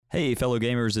Hey, fellow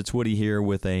gamers, it's Woody here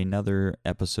with another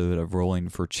episode of Rolling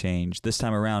for Change. This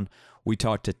time around, we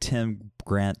talked to Tim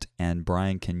Grant and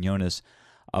Brian Quinones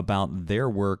about their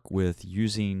work with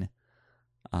using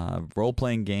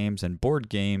role-playing games and board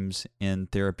games in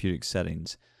therapeutic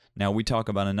settings. Now, we talk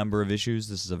about a number of issues.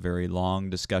 This is a very long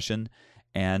discussion,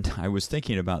 and I was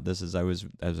thinking about this as I was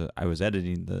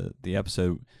editing the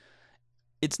episode.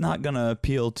 It's not going to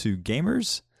appeal to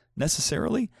gamers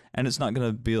necessarily, and it's not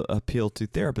going to appeal to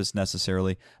therapists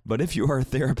necessarily, but if you are a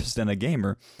therapist and a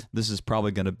gamer, this is probably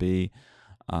going to be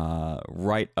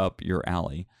right up your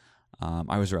alley.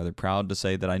 I was rather proud to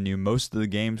say that I knew most of the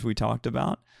games we talked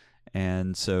about,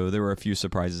 and so there were a few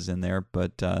surprises in there,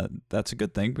 but that's a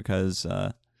good thing because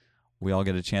we all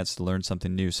get a chance to learn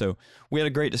something new. So we had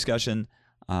a great discussion,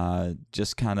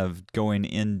 just kind of going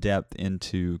in depth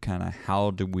into kind of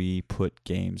how do we put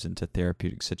games into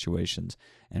therapeutic situations,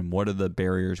 and what are the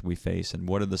barriers we face, and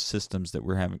what are the systems that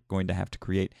we're going to have to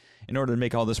create in order to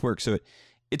make all this work. So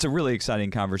it's a really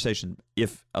exciting conversation,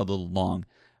 if a little long.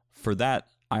 For that,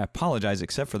 I apologize,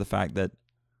 except for the fact that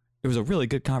it was a really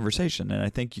good conversation, and I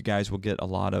think you guys will get a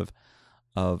lot of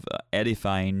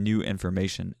edifying new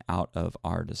information out of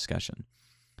our discussion.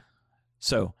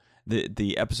 So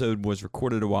the episode was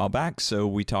recorded a while back, so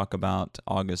we talk about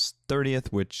August 30th,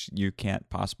 which you can't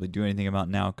possibly do anything about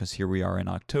now because here we are in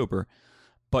October.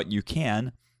 But you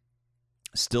can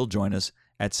still join us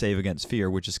at Save Against Fear,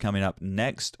 which is coming up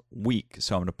next week.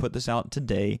 So I'm going to put this out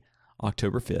today,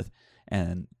 October 5th,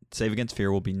 and Save Against Fear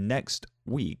will be next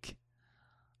week,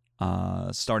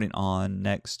 starting on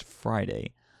next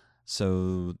Friday.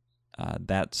 So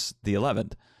that's the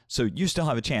 11th. So you still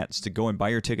have a chance to go and buy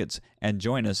your tickets and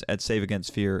join us at Save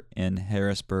Against Fear in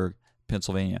Harrisburg,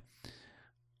 Pennsylvania.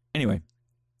 Anyway,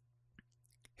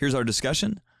 here's our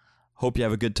discussion. Hope you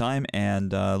have a good time,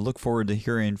 and look forward to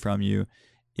hearing from you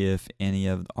if any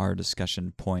of our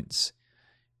discussion points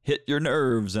hit your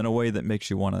nerves in a way that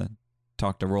makes you want to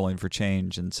talk to Rolling for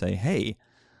Change and say, hey,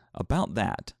 about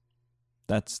that.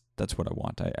 That's what I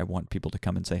want. I want people to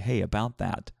come and say, hey, about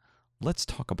that. Let's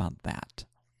talk about that.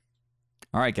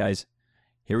 All right, guys,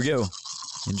 here we go.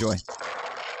 Enjoy.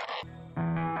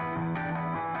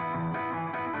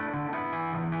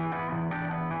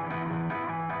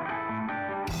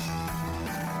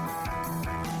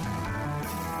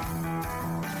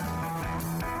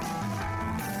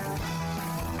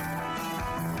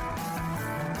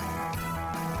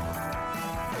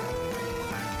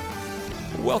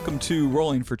 Welcome to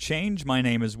Rolling for Change. My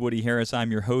name is Woody Harris.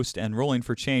 I'm your host, and Rolling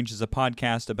for Change is a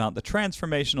podcast about the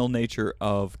transformational nature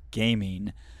of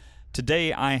gaming.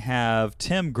 Today I have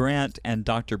Tim Grant and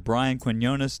Dr. Brian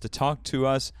Quinones to talk to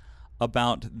us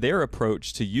about their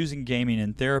approach to using gaming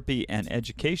in therapy and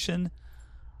education.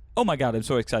 Oh my God, I'm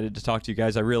so excited to talk to you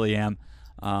guys. I really am.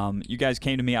 You guys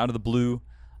came to me out of the blue.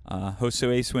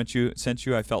 Josue sent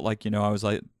you. I felt like, I was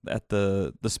like at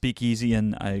the speakeasy,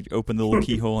 and I opened the little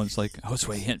keyhole, and it's like,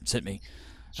 Josue sent me.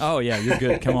 Oh yeah, you're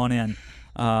good. Come on in.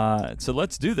 So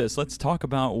let's do this. Let's talk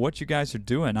about what you guys are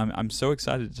doing. I'm so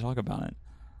excited to talk about it.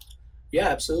 Yeah,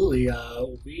 absolutely.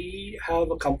 We have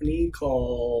a company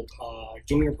called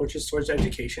Gaming Approaches Towards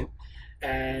Education,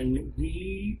 and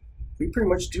we pretty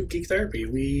much do geek therapy.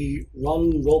 We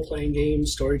run role-playing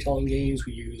games, storytelling games.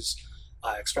 We use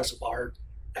expressive art.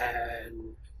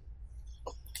 And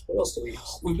what else do we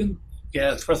use?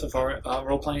 Expressive art,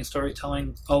 role-playing,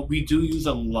 storytelling. We do use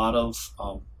a lot of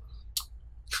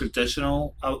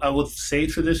traditional, I would say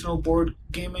traditional board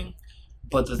gaming,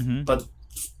 but but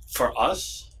for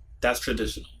us, that's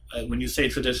traditional. When you say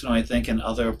traditional, I think in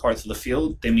other parts of the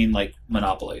field, they mean like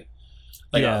Monopoly.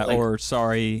 Or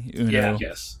Sorry, Uno. Yeah,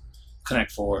 yes.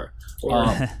 Connect Four.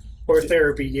 Or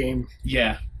therapy game.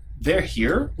 Yeah. They're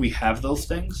here. We have those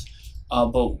things.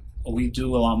 But we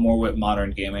do a lot more with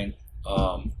modern gaming.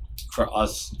 For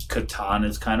us, Catan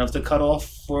is kind of the cutoff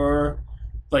for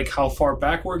like how far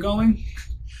back we're going.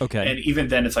 Okay. And even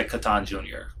then, it's like Catan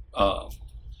Junior. Okay.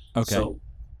 So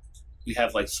we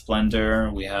have like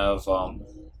Splendor. We have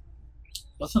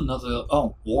what's another?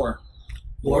 Oh, War.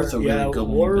 War's a really good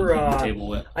one to hit the table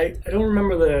with. I don't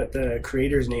remember the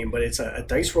creator's name, but it's a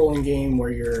dice rolling game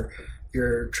where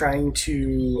you're trying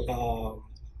to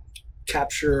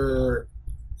capture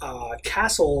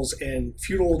castles in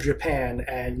feudal Japan,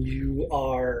 and you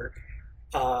are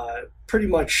pretty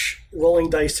much rolling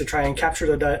dice to try and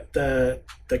capture the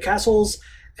castles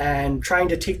and trying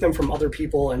to take them from other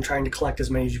people and trying to collect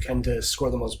as many as you can to score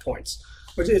the most points.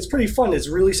 Which it's pretty fun. It's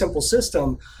a really simple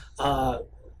system,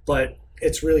 but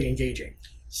it's really engaging.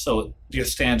 So your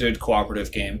standard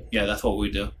cooperative game. Yeah, that's what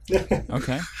we do.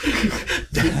 Okay.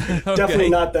 Definitely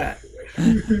not that.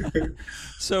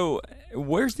 So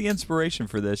where's the inspiration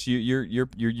for this? You're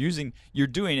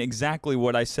doing exactly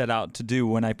what I set out to do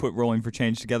when I put Rolling for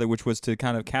Change together, which was to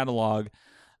kind of catalog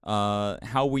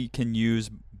how we can use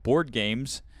board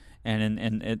games, and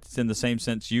it's in the same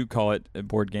sense you call it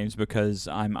board games because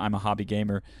I'm a hobby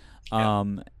gamer.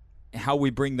 How we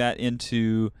bring that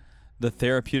into the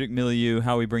therapeutic milieu,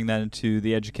 how we bring that into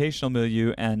the educational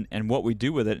milieu, and what we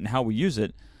do with it and how we use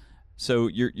it. So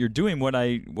you're doing what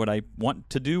I want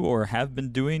to do or have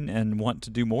been doing and want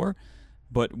to do more,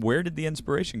 but where did the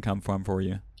inspiration come from for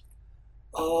you?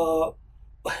 A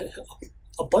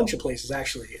bunch of places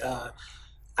actually.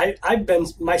 I've been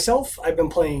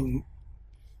playing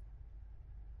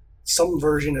some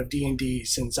version of D&D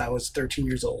since I was 13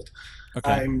 years old. Okay.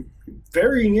 I'm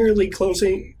very nearly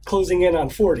closing in on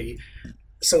 40.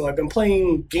 So I've been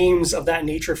playing games of that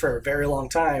nature for a very long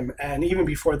time. And even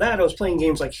before that, I was playing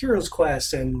games like Heroes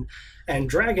Quest and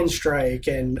Dragon Strike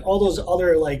and all those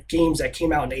other like games that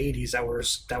came out in the 80s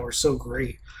that were so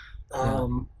great.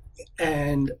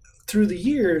 And through the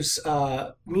years,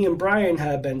 me and Brian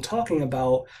have been talking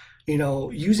about,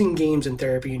 using games in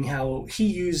therapy and how he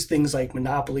used things like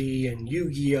Monopoly and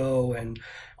Yu-Gi-Oh! And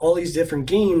all these different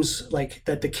games like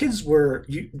that the kids were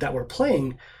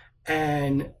playing,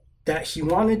 and that he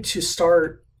wanted to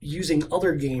start using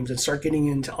other games and start getting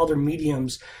into other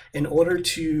mediums in order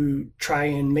to try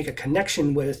and make a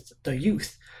connection with the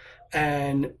youth.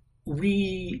 And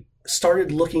we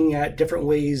started looking at different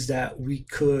ways that we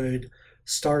could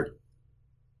start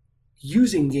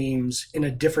using games in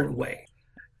a different way.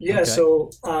 Yeah, okay.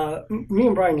 So me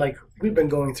and Brian, like, we've been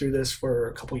going through this for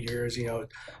a couple years,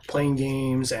 playing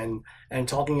games and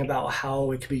talking about how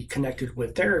it could be connected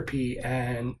with therapy.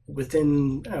 And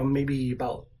within maybe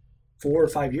about 4 or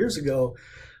 5 years ago,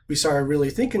 we started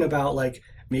really thinking about, like,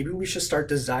 maybe we should start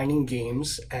designing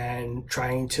games and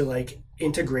trying to, like,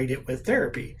 integrate it with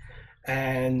therapy.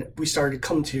 And we started to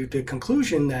come to the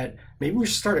conclusion that maybe we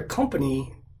should start a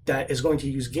company that is going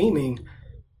to use gaming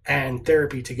and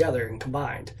therapy together and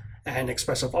combined, and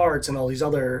expressive arts and all these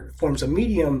other forms of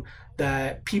medium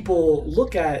that people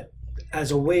look at as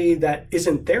a way that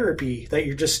isn't therapy, that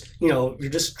you're just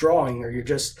drawing or you're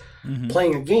just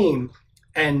playing a game,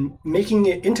 and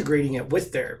integrating it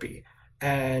with therapy.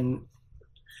 And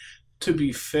to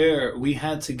be fair, we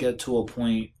had to get to a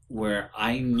point where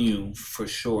I knew for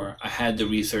sure I had the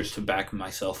research to back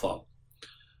myself up.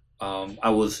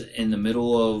 I was in the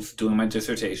middle of doing my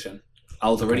dissertation. I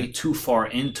was already too far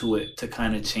into it to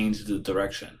kind of change the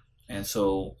direction. And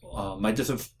so my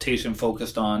dissertation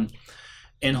focused on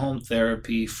in-home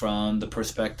therapy from the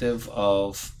perspective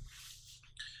of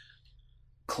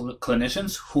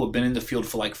clinicians who have been in the field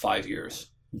for like 5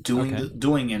 years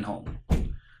doing in-home.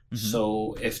 Mm-hmm.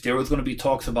 So if there was going to be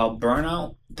talks about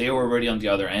burnout, they were already on the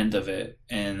other end of it.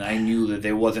 And I knew that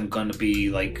there wasn't going to be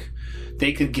like,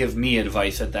 they could give me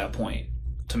advice at that point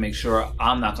to make sure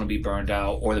I'm not going to be burned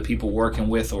out, or the people working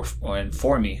with or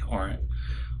for me aren't.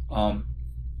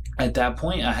 At that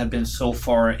point, I had been so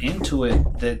far into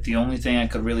it that the only thing I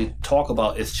could really talk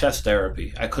about is chess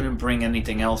therapy. I couldn't bring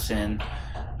anything else in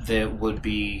that would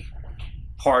be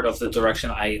part of the direction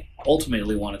I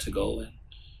ultimately wanted to go in.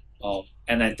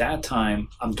 And at that time,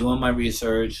 I'm doing my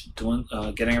research,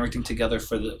 getting everything together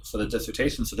for the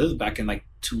dissertation. So this is back in like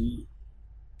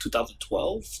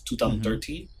 2012,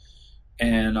 2013. Mm-hmm.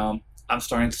 And I'm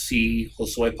starting to see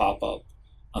Josue pop up.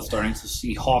 I'm starting to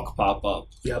see Hawk pop up.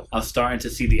 Yep. I'm starting to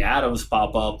see the Atoms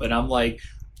pop up. And I'm like,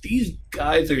 these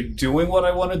guys are doing what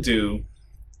I want to do.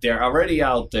 They're already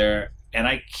out there. And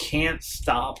I can't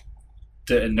stop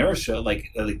the inertia.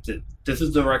 This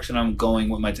is the direction I'm going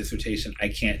with my dissertation. I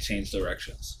can't change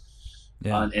directions.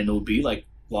 Yeah. And it'll be like,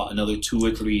 another 2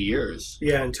 or 3 years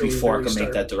before I can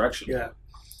make that direction. Yeah.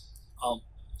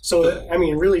 So, I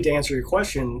mean, really, to answer your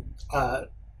question,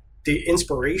 the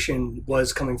inspiration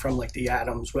was coming from like the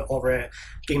Atoms over at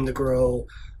Game to Grow,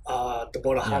 the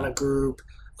Bodahana group,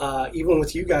 even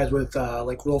with you guys with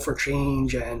like Roll for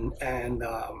Change and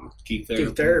Geek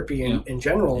Therapy in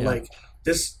general. Yeah. Like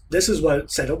this is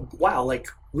what said, oh, wow, like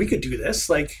we could do this.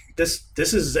 Like this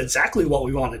is exactly what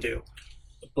we want to do.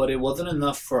 But it wasn't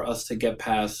enough for us to get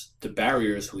past the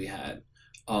barriers we had.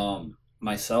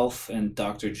 Myself and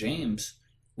Dr. James,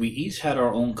 we each had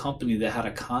our own company that had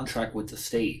a contract with the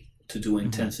state to do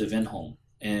intensive in-home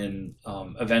and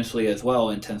eventually as well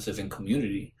intensive in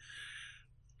community.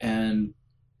 And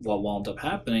what wound up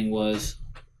happening was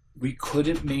we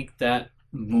couldn't make that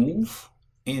move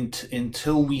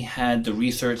until we had the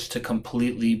research to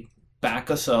completely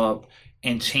back us up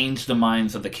and change the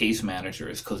minds of the case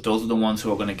managers, because those are the ones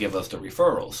who are going to give us the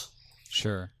referrals.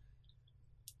 Sure.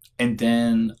 And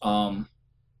then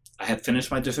I had finished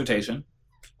my dissertation.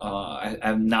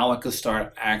 Now I could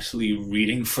start actually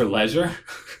reading for leisure.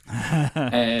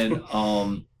 And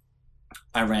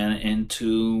I ran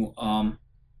into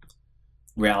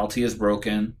Reality is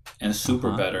Broken and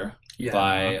Super Better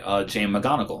by Jane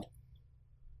McGonigal.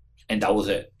 And that was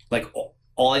it. Like,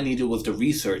 all I needed was the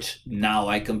research. Now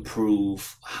I can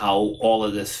prove how all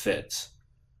of this fits.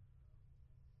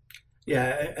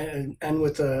 Yeah, and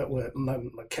with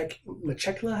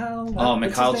Csikszentmihalyi. Oh,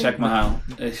 Mikhail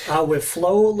Csikszentmihalyi. With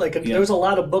Flow, like there was a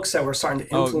lot of books that were starting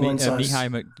to influence us.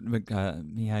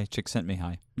 Mihai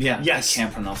Csikszentmihalyi. Yeah, yes. I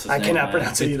can't pronounce his name. I cannot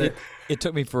pronounce it either. It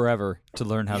took me forever to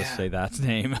learn how to say that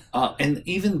name. And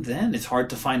even then, it's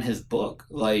hard to find his book.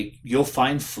 Like, you'll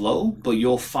find Flow, but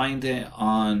you'll find it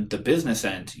on the business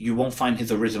end. You won't find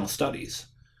his original studies.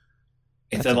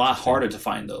 It's a lot harder to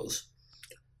find those.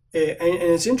 And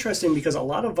it's interesting because a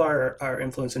lot of our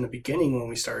influence in the beginning when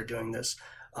we started doing this,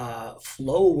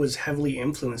 Flow was heavily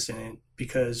influenced in it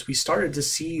because we started to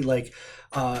see like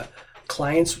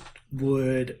clients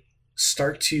would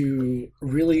start to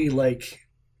really like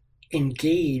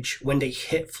engage when they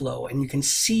hit Flow, and you can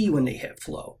see when they hit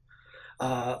Flow.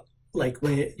 Like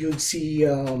when you would see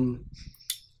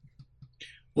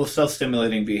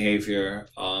self-stimulating behavior,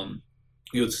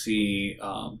 you would see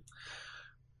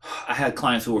I had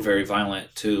clients who were very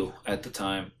violent too at the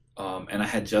time, and I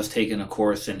had just taken a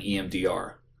course in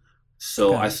EMDR.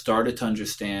 So I started to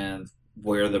understand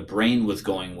where the brain was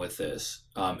going with this,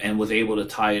 and was able to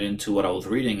tie it into what I was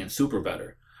reading in Super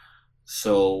Better.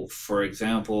 So, for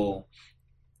example,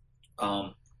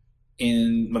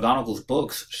 in McGonigal's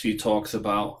books, she talks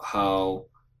about how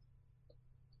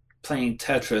playing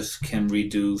Tetris can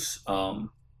reduce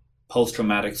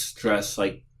post-traumatic stress,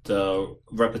 like the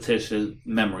repetition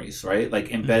memories, right?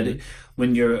 Like embedded,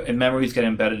 when your memories get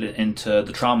embedded into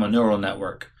the trauma neural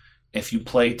network. If you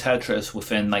play Tetris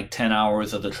within like 10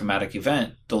 hours of the traumatic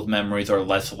event, those memories are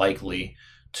less likely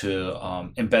to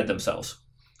embed themselves.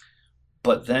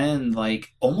 But then,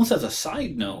 like, almost as a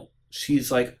side note,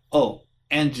 she's like, oh,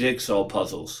 and jigsaw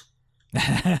puzzles.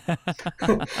 If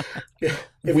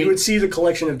you would see the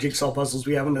collection of jigsaw puzzles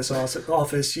we have in this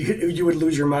office, you would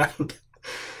lose your mind.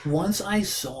 Once I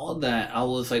saw that, I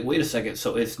was like, wait a second.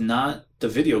 So it's not the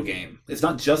video game. It's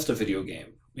not just a video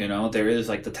game. You know, there is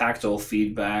like the tactile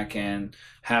feedback and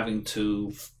having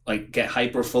to like get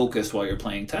hyper focused while you're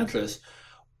playing Tetris,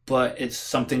 but it's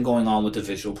something going on with the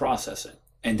visual processing.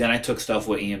 And then I took stuff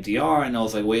with EMDR and I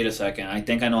was like, wait a second, I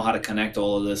think I know how to connect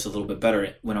all of this a little bit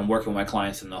better when I'm working with my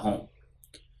clients in the home.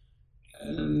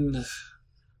 And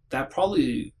that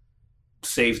probably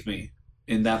saved me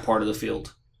in that part of the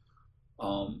field.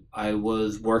 I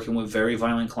was working with very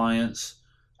violent clients.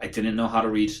 I didn't know how to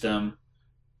reach them.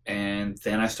 And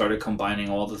then I started combining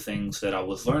all the things that I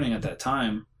was learning at that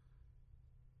time.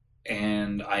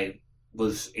 And I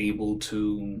was able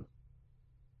to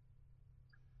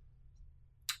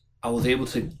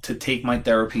take my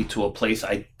therapy to a place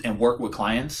and work with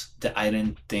clients that I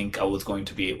didn't think I was going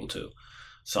to be able to.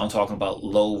 So I'm talking about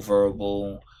low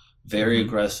verbal, very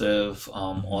aggressive,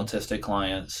 autistic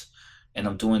clients. And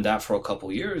I'm doing that for a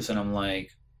couple years. And I'm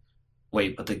like,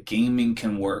 wait, but the gaming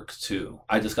can work too.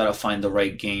 I just got to find the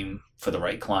right game for the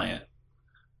right client.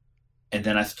 And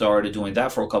then I started doing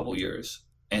that for a couple years.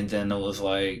 And then it was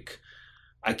like,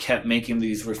 I kept making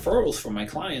these referrals for my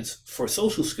clients for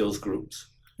social skills groups.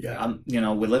 Yeah.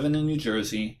 We're living in New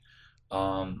Jersey.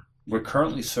 We're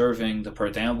currently serving the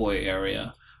Perth Amboy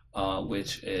area,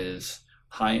 which is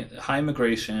high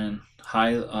immigration,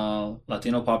 high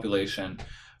Latino population.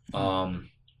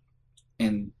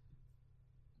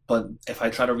 But if I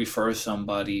try to refer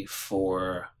somebody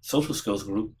for social skills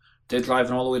group, they're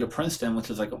driving all the way to Princeton, which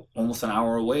is like almost an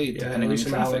hour away, depending on the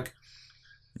traffic.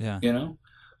 Yeah. You know?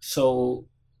 So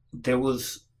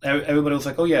everybody was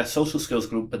like, oh yeah, social skills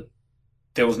group, but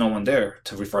there was no one there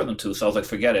to refer them to. So I was like,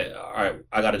 forget it. All right,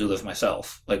 I got to do this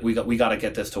myself. Like we got to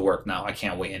get this to work now. I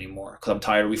can't wait anymore because I'm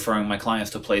tired of referring my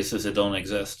clients to places that don't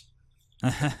exist.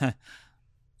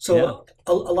 So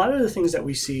a lot of the things that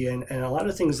we see and a lot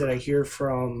of things that I hear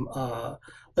from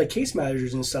like case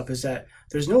managers and stuff is that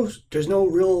there's no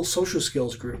real social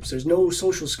skills groups. There's no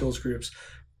social skills groups.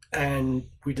 And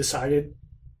we decided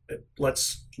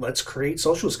let's create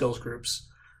social skills groups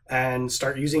and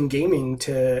start using gaming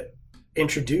to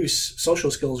introduce social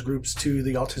skills groups to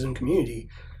the autism community.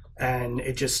 And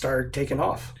it just started taking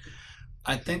off.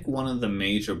 I think one of the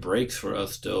major breaks for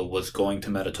us still was going to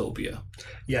Metatopia.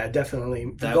 Yeah, definitely.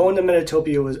 Going to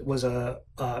Metatopia was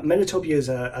Metatopia is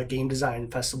a game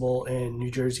design festival in New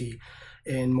Jersey,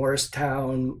 in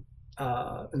Morristown.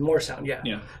 Yeah.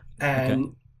 Yeah.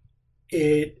 And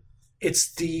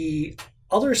it's the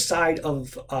other side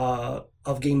of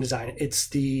game design. It's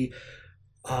the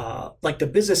like the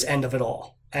business end of it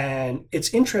all. And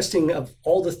it's interesting of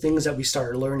all the things that we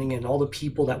started learning and all the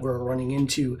people that we're running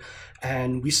into.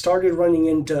 And we started running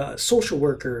into social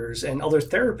workers and other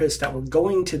therapists that were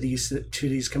going to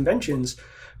these conventions,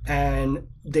 and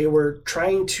they were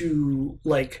trying to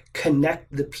like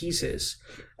connect the pieces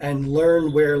and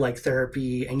learn where like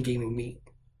therapy and gaming meet.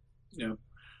 Yeah.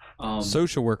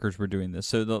 Social workers were doing this.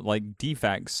 So like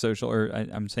DFACS social, or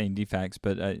I'm saying DFACS,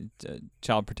 but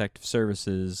Child Protective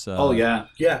Services. Yeah,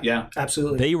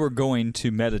 absolutely. They were going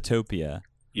to Metatopia.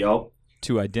 Yep.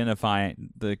 To identify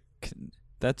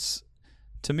that's,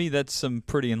 to me, that's some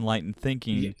pretty enlightened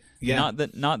thinking. Yeah.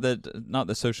 Not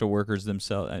the social workers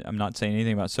themselves. I'm not saying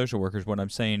anything about social workers. What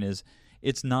I'm saying is,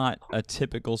 it's not a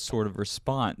typical sort of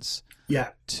response.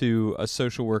 To a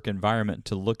social work environment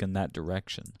to look in that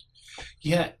direction.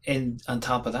 Yeah, and on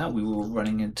top of that, we were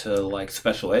running into like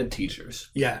special ed teachers.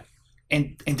 Yeah.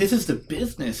 And this is the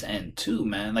business end too,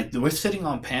 man. Like we're sitting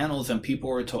on panels and people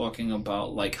were talking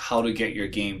about like how to get your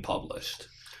game published.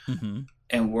 Mm-hmm.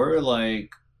 And we're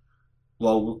like,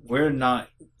 well, we're not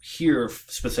here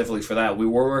specifically for that. We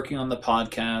were working on the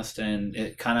podcast, and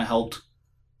it kind of helped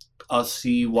us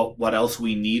see what else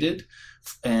we needed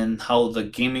and how the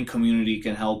gaming community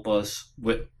can help us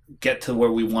get to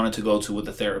where we wanted to go to with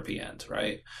the therapy end,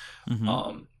 right?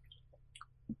 Mm-hmm.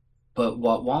 But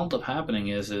what wound up happening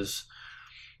is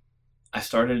I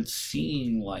started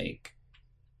seeing like,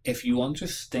 if you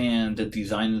understand the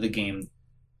design of the game,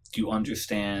 you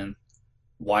understand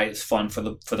why it's fun for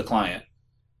the client,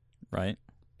 right?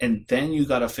 And then you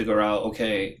got to figure out,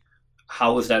 okay,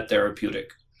 how is that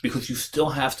therapeutic? Because you still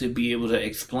have to be able to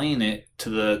explain it to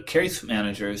the case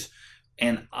managers.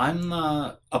 And I'm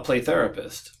not a play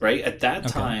therapist, right? At that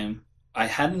time, I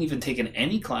hadn't even taken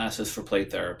any classes for play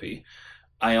therapy.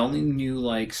 I only knew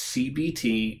like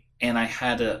CBT, and I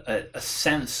had a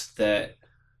sense that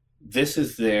this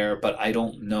is there, but I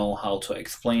don't know how to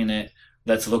explain it.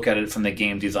 Let's look at it from the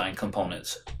game design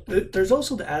components. There's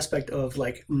also the aspect of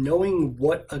like knowing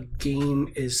what a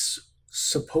game is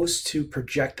supposed to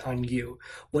project on you.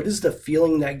 What is the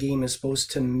feeling that game is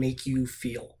supposed to make you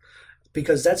feel?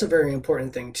 Because that's a very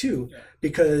important thing too,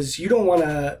 because you don't want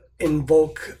to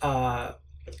invoke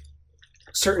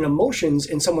certain emotions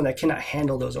in someone that cannot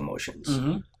handle those emotions.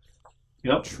 Mm-hmm.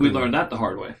 Yep, we learned that the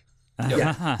hard way.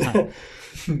 Yeah.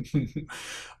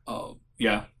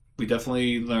 Yeah, we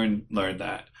definitely learned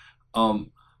that.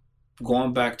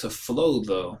 Going back to flow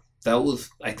though,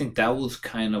 I think that was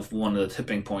kind of one of the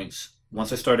tipping points.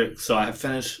 Once I started, so I have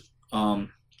finished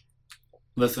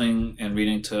listening and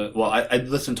reading to, well, I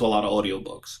listened to a lot of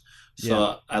audiobooks.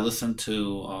 So I listened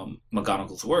to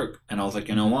McGonagall's work, and I was like,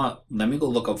 you know what? Let me go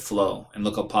look up flow and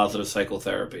look up positive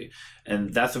psychotherapy.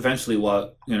 And that's eventually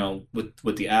what,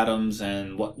 with the atoms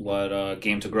and what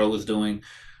Game to Grow was doing.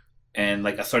 And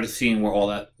like I started seeing where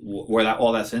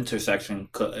all that's intersection,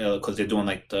 because they're doing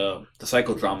like the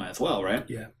psychodrama as well, right?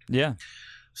 Yeah.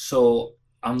 So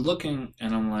I'm looking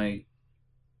and I'm like,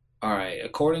 all right,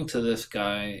 according to this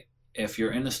guy, if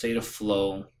you're in a state of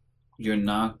flow, you're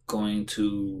not going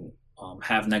to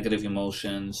have negative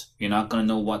emotions. You're not going to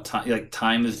know what time, like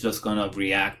time is just going to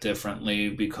react differently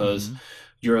because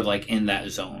you're like in that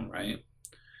zone, right?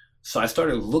 So I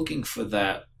started looking for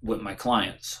that with my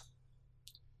clients.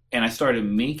 And I started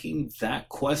making that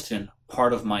question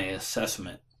part of my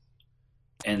assessment.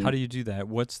 And how do you do that?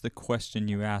 What's the question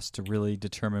you ask to really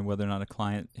determine whether or not a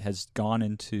client has gone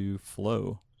into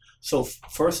flow? So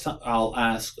first, I'll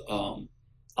ask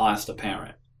the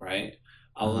parent, right?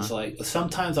 I was like,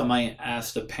 sometimes I might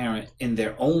ask the parent in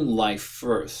their own life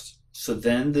first, so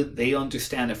then they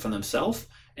understand it for themselves,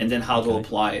 and then how to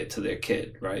apply it to their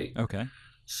kid, right? Okay.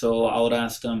 So I would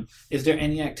ask them, is there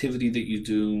any activity that you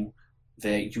do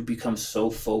that you become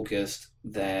so focused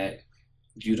that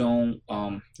you don't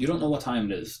know what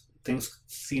time it is? Things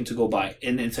seem to go by,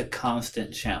 and it's a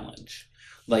constant challenge.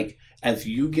 Like as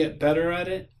you get better at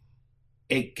it,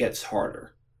 it gets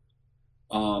harder.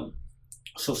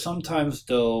 So sometimes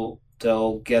they'll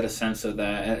get a sense of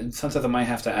that, and sometimes I might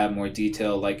have to add more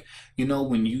detail. Like,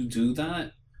 when you do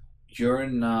that, you're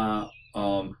not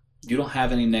you don't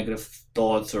have any negative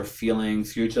thoughts or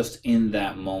feelings. You're just in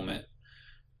that moment.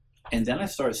 And then I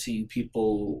start seeing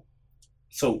people.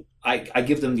 So I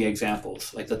give them the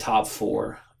examples. Like the top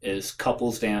 4 is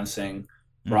couples dancing,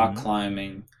 rock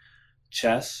climbing,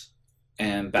 chess,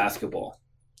 and basketball.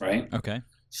 Right? Okay.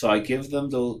 So I give them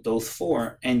those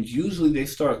 4, and usually they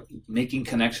start making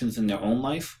connections in their own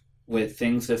life with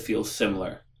things that feel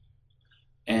similar.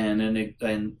 And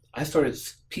then I started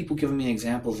people giving me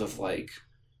examples of like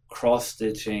cross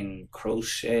stitching,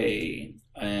 crochet,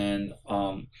 and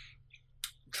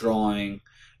drawing,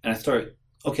 and I started.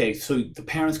 Okay, so the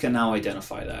parents can now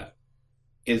identify that.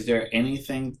 Is there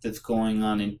anything that's going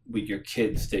on with your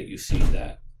kids that you see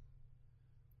that?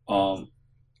 And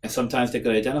sometimes they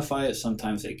could identify it,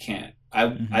 sometimes they can't.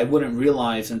 I wouldn't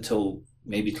realize until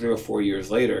maybe 3 or 4 years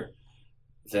later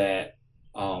that,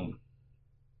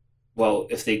 well,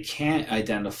 if they can't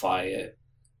identify it,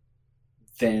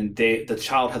 then the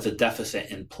child has a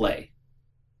deficit in play.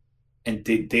 And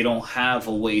they don't have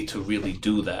a way to really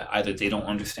do that. Either they don't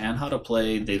understand how to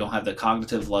play, they don't have the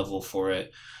cognitive level for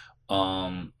it,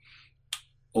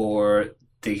 or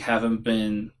they haven't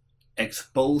been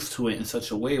exposed to it in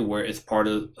such a way where it's part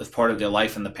of their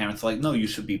life, and the parents are like, no, you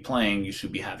should be playing, you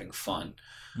should be having fun.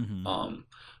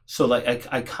 So like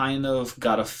I kind of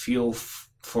got a feel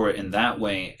for it in that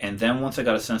way, and then once I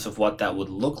got a sense of what that would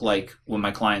look like with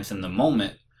my clients in the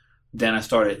moment, then I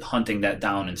started hunting that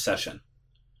down in session,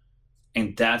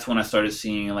 and that's when I started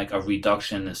seeing like a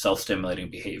reduction in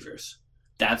self-stimulating behaviors.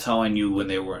 That's how I knew when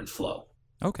they were in flow.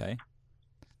 Okay.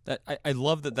 I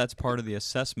love that that's part of the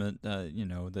assessment.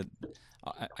 That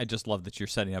I just love that you're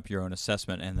setting up your own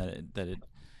assessment, and that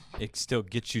it still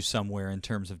gets you somewhere in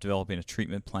terms of developing a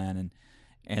treatment plan,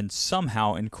 and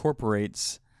somehow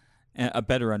incorporates a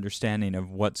better understanding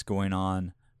of what's going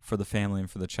on for the family and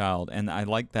for the child. And I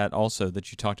like that also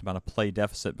that you talked about a play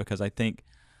deficit, because I think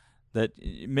that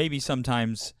maybe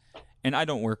sometimes, and I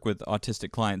don't work with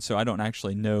autistic clients, so I don't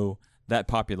actually know that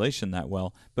population that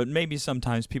well, but maybe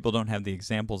sometimes people don't have the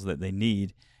examples that they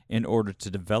need in order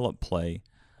to develop play.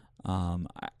 I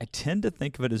tend to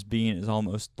think of it as being as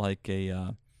almost like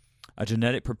a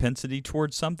genetic propensity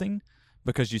towards something,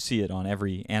 because you see it on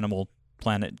every Animal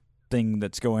Planet thing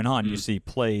that's going on. You see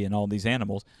play in all these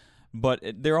animals, but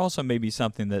there also may be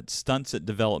something that stunts it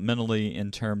developmentally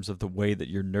in terms of the way that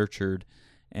you're nurtured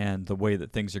and the way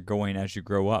that things are going as you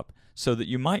grow up, so that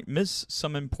you might miss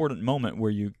some important moment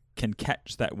where you can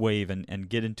catch that wave and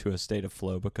get into a state of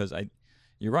flow, because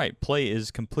you're right, play is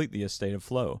completely a state of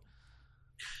flow.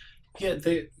 Yeah,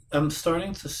 I'm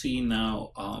starting to see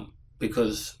now,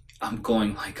 because I'm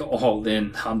going like all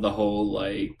in on the whole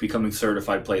like becoming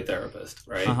certified play therapist,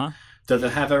 right? Does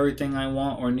it have everything I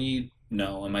want or need?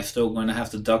 No. Am I still going to have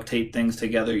to duct tape things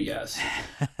together? Yes.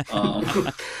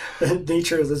 The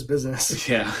nature of this business.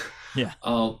 Yeah. Yeah.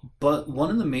 But one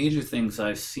of the major things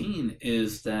I've seen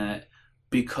is that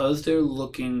because they're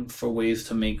looking for ways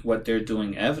to make what they're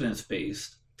doing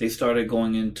evidence-based, they started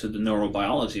going into the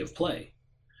neurobiology of play.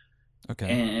 Okay.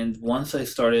 And once I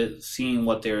started seeing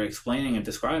what they're explaining and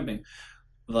describing,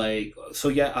 like, so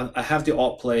yeah, I have the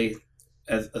alt play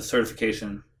as a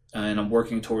certification, and I'm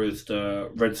working towards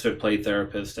the registered play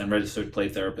therapist and registered play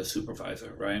therapist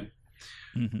supervisor, right?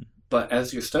 But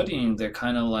as you're studying, they're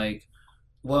kind of like,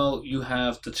 well, you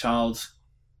have the child's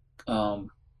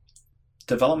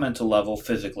developmental level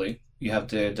physically, you have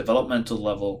the developmental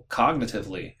level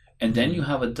cognitively, and then you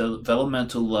have a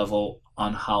developmental level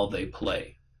on how they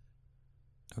play.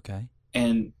 Okay.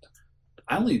 And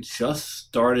I only just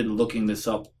started looking this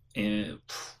up in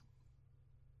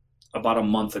about a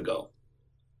month ago,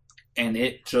 and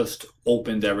it just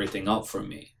opened everything up for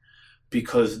me,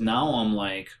 because now I'm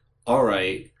like, all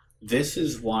right, this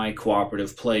is why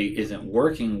cooperative play isn't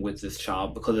working with this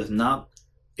child, because it's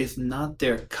not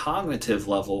their cognitive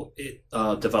level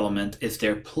development, it's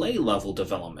their play level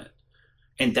development.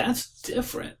 And that's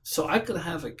different. So I could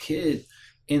have a kid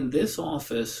in this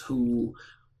office who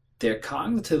their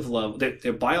cognitive level,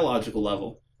 their biological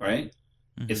level, right,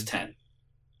 is 10.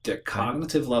 Their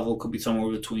cognitive level could be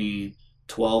somewhere between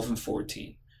 12 and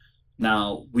 14.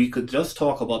 Now, we could just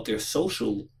talk about their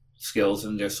social skills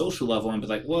and their social level and be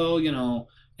like, well,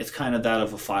 it's kind of that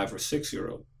of a 5 or 6 year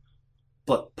old.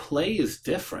 But play is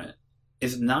different.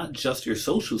 It's not just your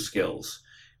social skills.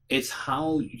 It's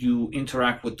how you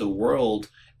interact with the world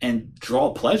and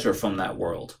draw pleasure from that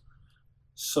world.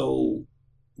 So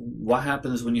what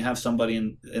happens when you have somebody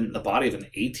in the body of an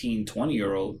 18,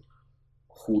 20-year-old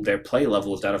who their play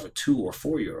level is that of a 2 or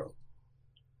 4-year-old?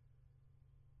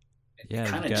 Yeah, it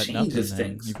kind of changes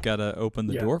things. You've got to open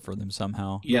the door for them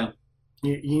somehow. Yeah.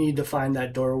 You need to find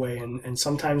that doorway, and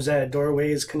sometimes that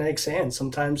doorway is kinetic sand.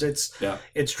 Sometimes it's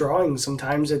drawing.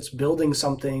 Sometimes it's building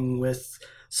something with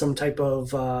some type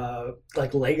of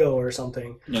like Lego or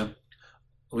something. Yeah,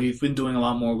 we've been doing a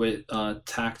lot more with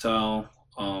tactile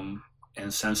and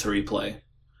sensory play.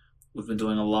 We've been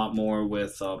doing a lot more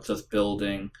with just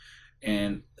building,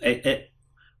 and the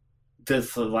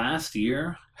last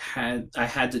year I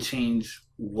had to change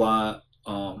what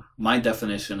my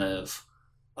definition of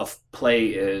play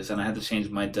is, and I had to change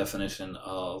my definition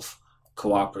of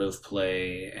cooperative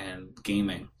play and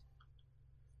gaming.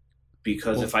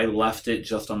 Because if I left it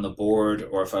just on the board,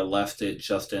 or if I left it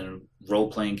just in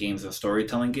role-playing games and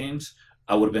storytelling games,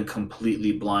 I would have been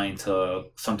completely blind to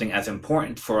something as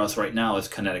important for us right now as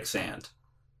kinetic sand.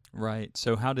 Right.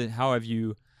 So how have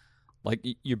you, like,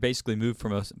 you basically moved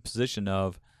from a position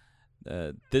of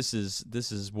this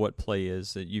is what play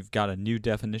is. That you've got a new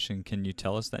definition. Can you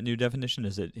tell us that new definition?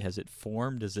 Has it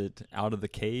formed? Is it out of the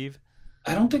cave?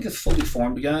 I don't think it's fully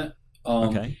formed yet.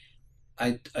 Okay.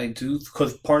 I do,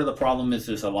 because part of the problem is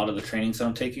a lot of the trainings that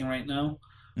I'm taking right now,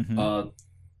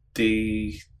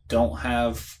 they don't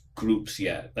have groups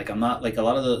yet. Like, I'm not, like, a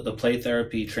lot of the play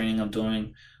therapy training I'm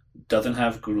doing doesn't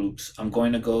have groups. I'm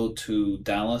going to go to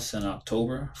Dallas in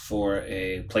October for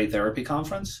a play therapy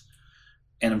conference,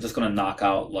 and I'm just going to knock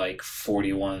out like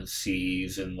 41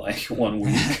 Cs in like 1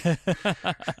 week.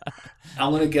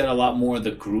 I'm going to get a lot more of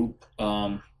the group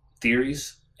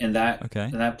theories in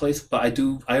that place, but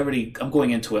I'm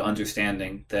going into it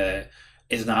understanding that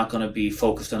it's not going to be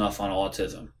focused enough on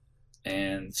autism,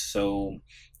 and so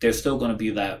there's still going to be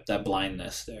that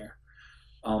blindness there.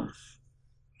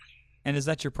 And is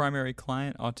that your primary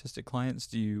client, autistic clients?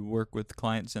 Do you work with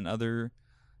clients in other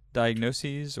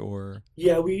diagnoses, or?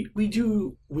 Yeah, we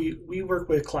do. We work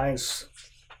with clients,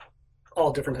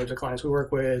 all different types of clients. We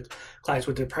work with clients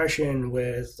with depression,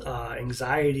 with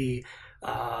anxiety,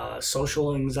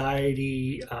 social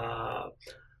anxiety. I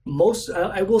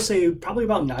will say probably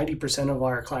about 90% of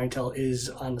our clientele is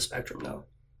on the spectrum now.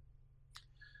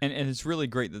 And it's really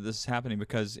great that this is happening,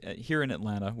 because here in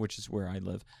Atlanta, which is where I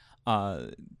live,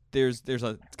 there's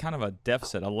a kind of a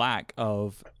deficit, a lack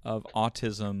of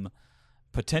autism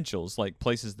potentials, like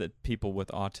places that people with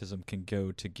autism can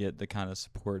go to get the kind of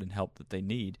support and help that they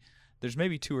need. There's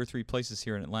maybe 2 or 3 places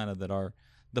here in Atlanta that are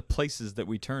the places that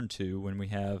we turn to when we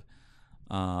have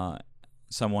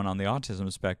someone on the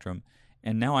autism spectrum.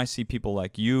 And now I see people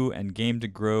like you and Game to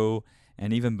Grow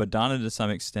and even Badana to some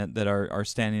extent that are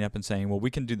standing up and saying, well,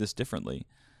 we can do this differently.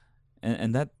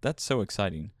 And that's so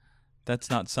exciting.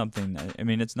 That's not something, I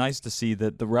mean, it's nice to see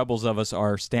that the rebels of us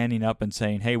are standing up and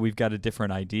saying, hey, we've got a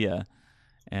different idea,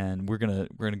 and we're gonna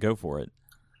go for it.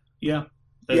 Yeah.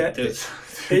 It's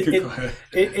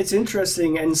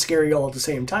interesting and scary all at the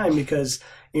same time, because,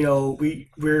 you know,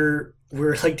 we're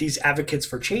like these advocates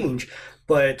for change,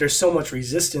 but there's so much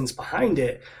resistance behind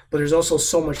it, but there's also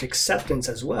so much acceptance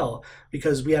as well,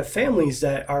 because we have families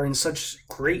that are in such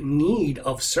great need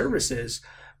of services,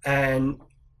 and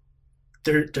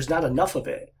there's not enough of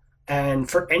it. And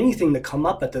for anything to come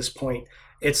up at this point,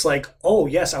 it's like, oh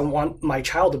yes, I want my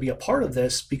child to be a part of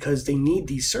this, because they need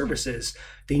these services.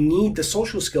 They need the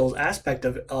social skills aspect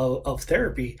of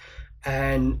therapy.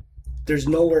 And there's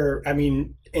nowhere, I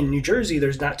mean, in New Jersey,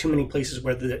 there's not too many places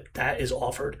where that is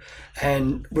offered.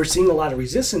 And we're seeing a lot of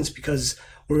resistance, because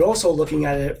we're also looking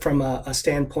at it from a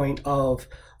standpoint of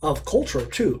culture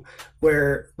too,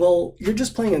 where, well, you're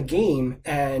just playing a game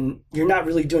and you're not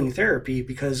really doing therapy,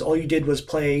 because all you did was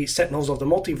play Sentinels of the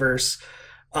Multiverse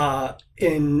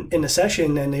in a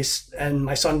session, and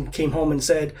my son came home and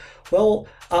said, well,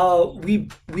 we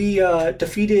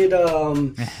defeated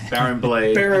Baron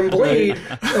Blade,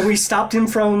 and we stopped him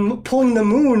from pulling the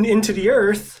moon into the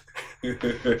earth. And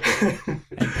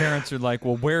parents are like,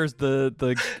 well, where's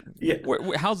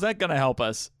how's that gonna help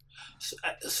us?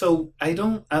 So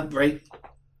right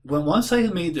once I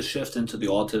made the shift into the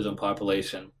autism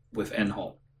population with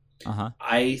N-Home,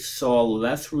 I saw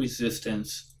less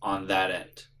resistance on that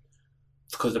end,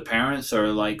 because the parents are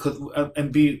like,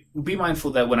 and be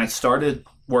mindful that when I started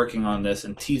working on this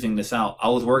and teasing this out, I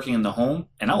was working in the home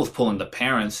and I was pulling the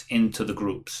parents into the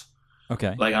groups.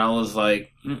 Okay. Like, I was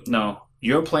like, no,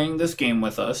 you're playing this game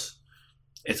with us.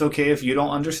 It's okay if you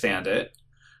don't understand it.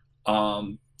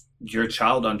 Your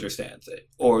child understands it,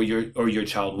 or your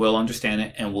child will understand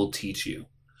it and will teach you.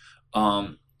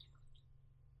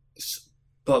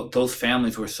 But those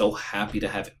families were so happy to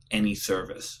have any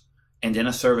service, and then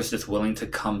a service that's willing to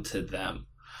come to them.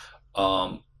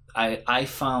 I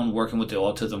found working with the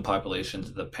autism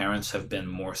populations, the parents have been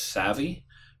more savvy,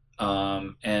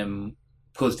 and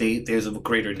because there's a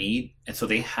greater need, and so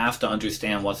they have to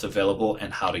understand what's available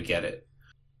and how to get it.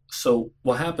 So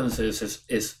what happens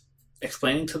is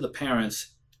explaining to the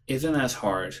parents isn't as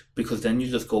hard, because then you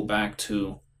just go back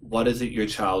to, what is it your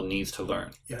child needs to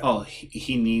learn? Yeah. Oh,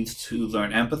 he needs to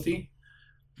learn empathy,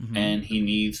 and he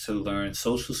needs to learn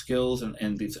social skills,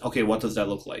 and these. Okay, what does that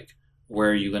look like?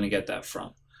 Where are you going to get that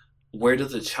from? Where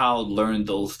does a child learn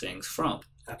those things from?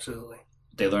 Absolutely.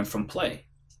 They learn from play,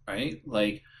 right?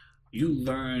 Like, you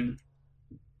learn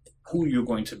who you're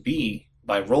going to be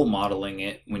by role modeling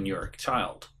it when you're a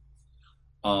child.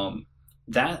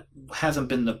 that hasn't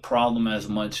been the problem as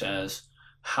much as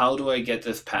how do I get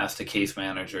this past the case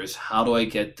managers? How do I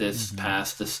get this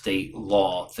past the state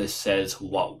law that says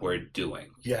what we're doing?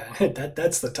 Yeah,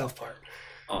 that's the tough part.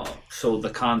 So the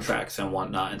contracts and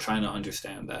whatnot, and trying to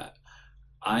understand that.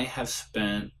 I have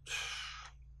spent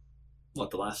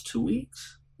the last 2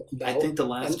 weeks? I think the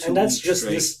last 2 weeks. And that's just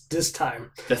straight, this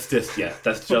time. That's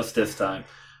just this time.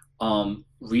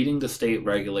 Reading the state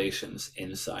regulations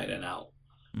inside and out.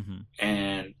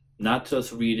 And not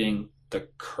just reading the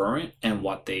current and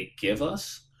what they give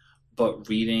us, but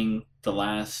reading the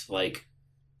last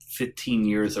 15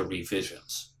 years of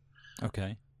revisions.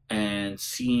 Okay. And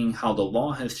seeing how the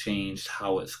law has changed,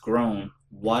 how it's grown,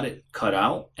 what it cut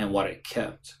out and what it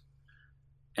kept.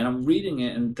 And I'm reading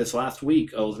it, and this last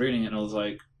week I was reading it and I was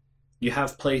like, you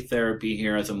have play therapy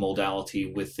here as a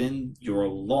modality within your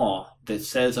law that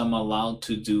says I'm allowed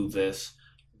to do this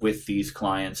with these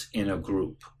clients in a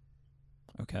group.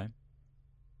 Okay.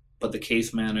 But the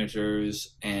case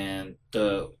managers and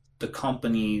the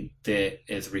company that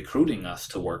is recruiting us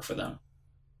to work for them,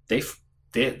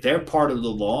 they're part of the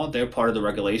law, they're part of the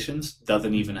regulations,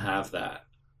 doesn't even have that.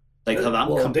 They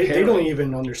don't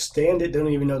even understand it. They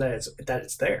don't even know that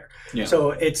it's there. Yeah. So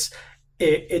it's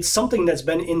something that's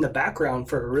been in the background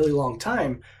for a really long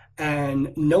time,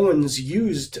 and no one's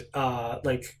used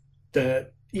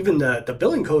even the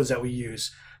billing codes that we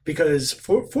use, because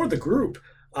for the group,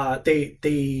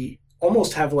 they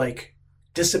almost have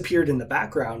disappeared in the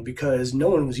background because no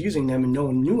one was using them and no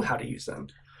one knew how to use them.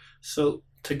 So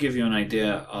to give you an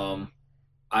idea,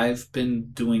 I've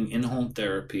been doing in-home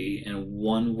therapy in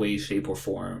one way, shape, or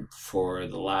form for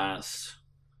the last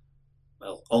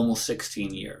almost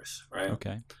 16 years, right?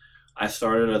 Okay. I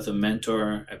started as a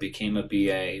mentor. I became a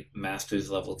BA,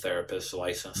 master's level therapist,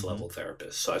 licensed level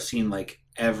therapist. So I've seen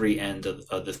every end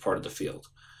of this part of the field.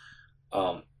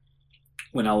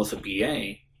 When I was a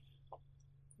BA,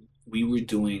 we were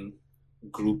doing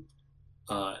group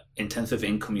intensive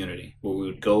in community, where we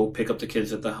would go pick up the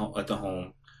kids at the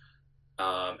home,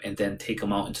 and then take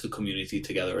them out into the community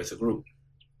together as a group.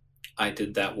 I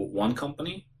did that with one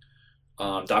company.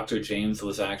 Dr. James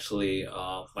was actually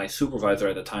my supervisor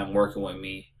at the time, working with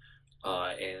me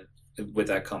with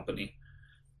that company.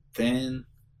 Then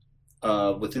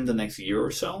within the next year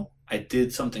or so, I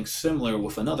did something similar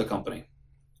with another company,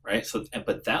 right? So,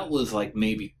 but that was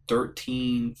maybe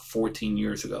 13, 14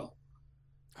 years ago.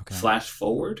 Okay. Flash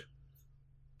forward,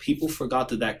 people forgot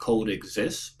that code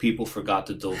exists. People forgot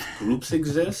that those groups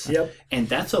exist. Yep. And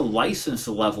that's a license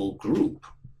level group.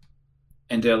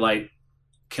 And they're like,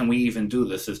 can we even do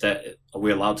this? Are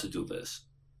we allowed to do this?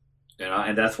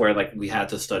 And that's where we had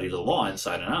to study the law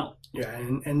inside and out. Yeah,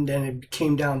 and then it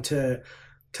came down to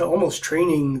almost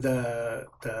training the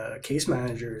case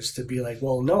managers to be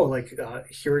well, no,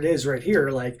 here it is right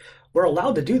here. We're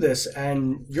allowed to do this,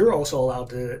 and you're also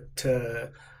allowed to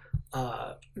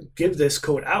give this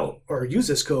code out or use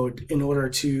this code in order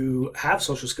to have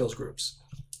social skills groups.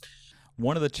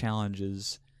 One of the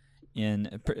challenges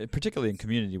particularly in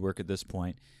community work at this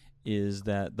point, is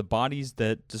that the bodies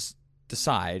that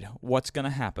decide what's going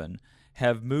to happen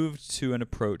have moved to an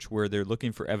approach where they're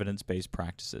looking for evidence-based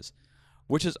practices,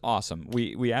 which is awesome.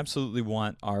 We absolutely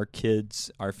want our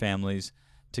kids, our families,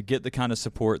 to get the kind of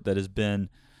support that has been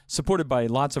supported by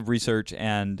lots of research,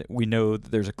 and we know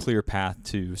that there's a clear path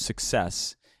to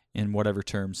success in whatever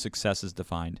terms success is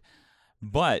defined.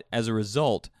 But as a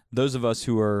result, those of us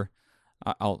who are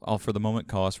I'll for the moment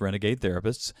call us renegade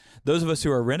therapists. Those of us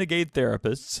who are renegade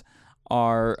therapists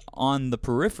are on the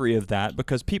periphery of that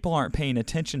because people aren't paying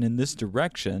attention in this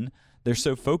direction. They're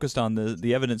so focused on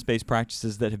the evidence-based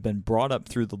practices that have been brought up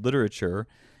through the literature,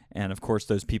 and of course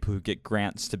those people who get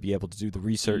grants to be able to do the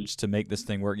research to make this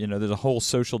thing work. There's a whole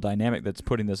social dynamic that's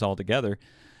putting this all together.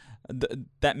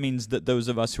 That means that those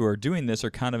of us who are doing this are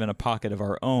kind of in a pocket of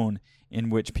our own, in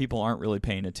which people aren't really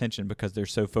paying attention because they're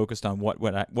so focused on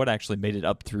what actually made it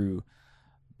up through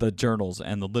the journals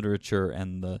and the literature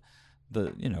and the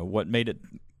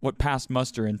what passed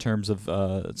muster in terms of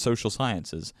social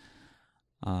sciences.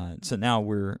 So now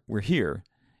we're here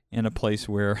in a place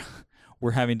where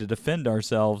we're having to defend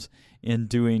ourselves in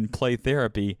doing play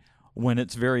therapy, when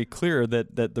it's very clear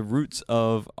that the roots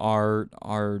of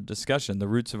our discussion, the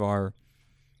roots of our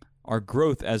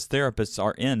growth as therapists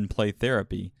are in play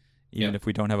therapy, even if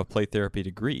we don't have a play therapy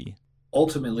degree.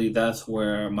 Ultimately, that's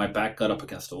where my back got up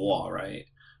against the wall, right?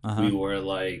 We were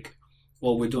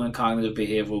we're doing cognitive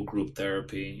behavioral group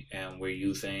therapy, and we're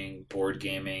using board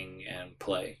gaming and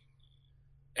play.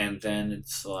 And then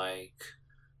it's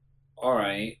all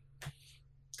right,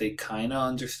 they kind of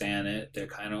understand it. They're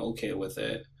kind of okay with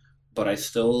it. But I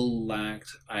still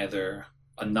lacked either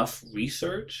enough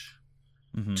research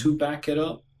Mm-hmm. to back it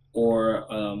up, or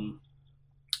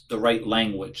the right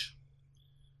language.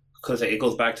 Because it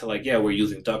goes back to like, yeah, we're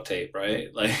using duct tape,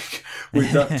 right? Like we're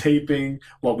duct taping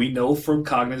what we know from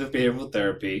cognitive behavioral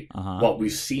therapy, Uh-huh. what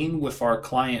we've seen with our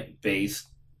client base.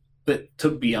 But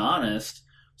to be honest,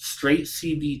 straight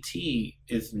CBT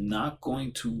is not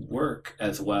going to work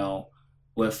as well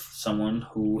with someone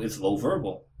who is low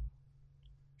verbal.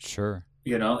 Sure.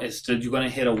 It's that you're going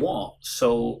to hit a wall.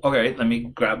 So, okay, let me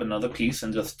grab another piece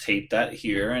and just tape that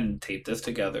here and tape this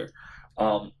together.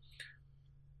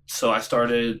 So I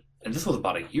started, and this was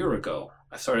about a year ago,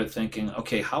 I started thinking,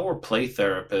 okay, how are play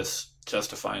therapists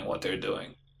justifying what they're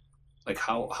doing? Like,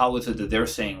 how is it that they're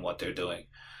saying what they're doing?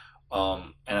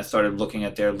 And I started looking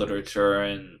at their literature,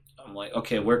 and I'm like,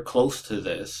 okay, we're close to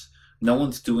this. No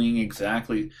one's doing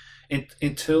exactly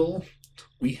until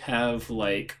we have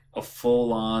like a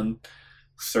full-on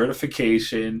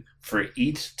certification for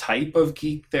each type of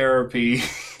geek therapy.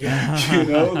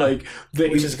 Like the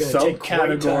Which is gonna take quite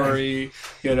subcategory.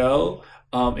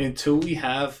 Until we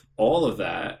have all of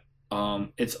that,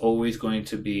 it's always going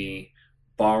to be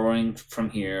borrowing from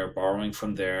here, borrowing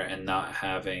from there, and not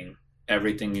having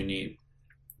everything you need.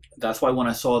 That's why when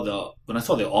I saw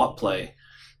the art play,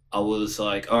 I was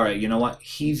like, all right, you know what?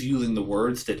 He's using the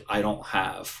words that I don't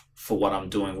have for what I'm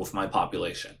doing with my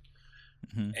population.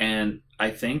 Mm-hmm. And I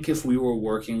think if we were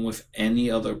working with any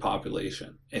other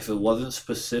population, if it wasn't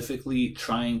specifically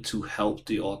trying to help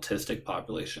the autistic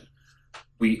population,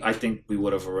 I think we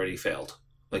would have already failed.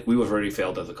 Like we would have already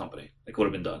failed as a company. Like it would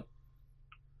have been done.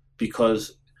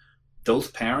 Because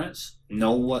those parents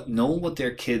know what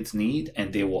their kids need,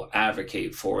 and they will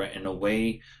advocate for it in a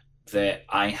way that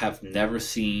I have never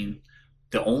seen.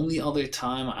 The only other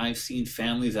time I've seen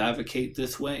families advocate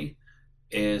this way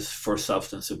is for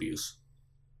substance abuse.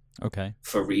 Okay.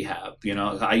 For rehab.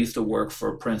 I used to work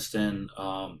for Princeton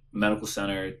Medical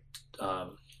Center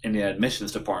in the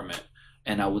admissions department,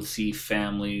 and I would see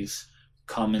families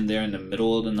come in there in the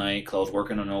middle of the night, because I was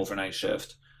working on an overnight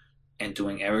shift, and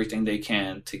doing everything they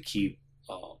can to keep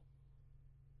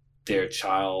their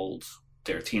child,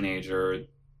 their teenager,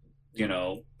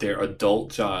 their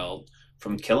adult child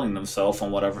from killing themselves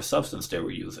on whatever substance they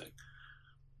were using.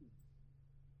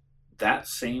 That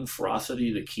same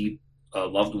ferocity to keep a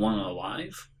loved one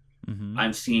alive, Mm-hmm.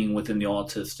 I'm seeing within the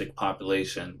autistic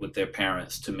population with their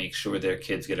parents to make sure their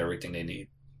kids get everything they need.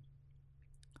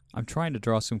 I'm trying to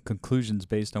draw some conclusions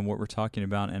based on what we're talking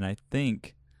about, and I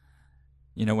think,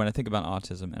 when I think about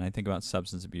autism and I think about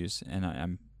substance abuse, and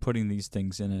I'm putting these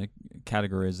things in a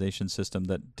categorization system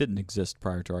that didn't exist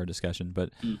prior to our discussion,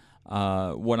 but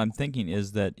what I'm thinking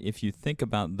is that if you think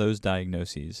about those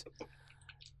diagnoses,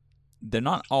 they're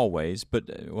not always, but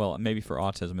maybe for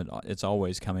autism, it's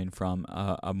always coming from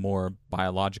a more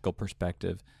biological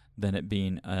perspective than it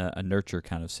being a nurture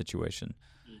kind of situation.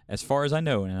 As far as I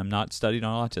know, and I'm not studied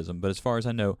on autism, but as far as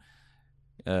I know,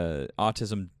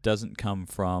 autism doesn't come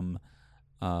from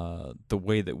the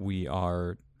way that we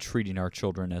are treating our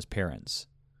children as parents,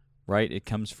 right? It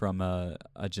comes from a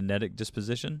genetic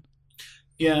disposition.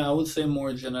 Yeah, I would say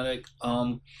more genetic.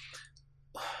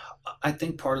 I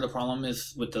think part of the problem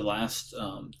is with the last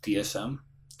DSM.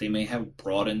 They may have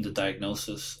broadened the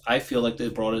diagnosis. I feel like they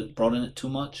broadened it too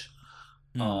much.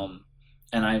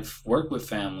 And I've worked with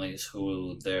families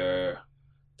who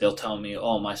they'll tell me,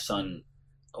 "Oh, my son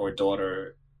or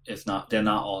daughter they're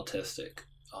not autistic,"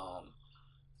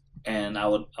 and I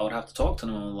would have to talk to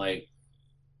them. I'm like,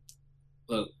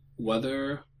 look,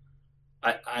 whether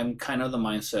I'm kind of the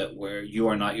mindset where you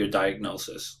are not your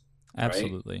diagnosis.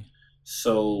 Absolutely. Right?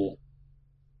 So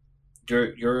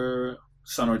your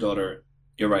son or daughter,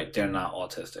 you're right, they're not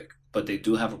autistic, but they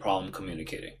do have a problem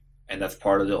communicating, and that's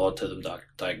part of the autism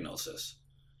diagnosis.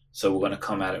 So we're going to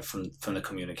come at it from the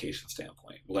communication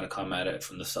standpoint. We're going to come at it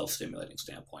from the self-stimulating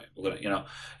standpoint. We're going to,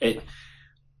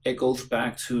 it goes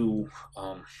back to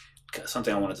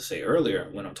something I wanted to say earlier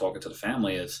when I'm talking to the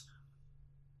family is,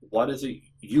 what is it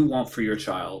you want for your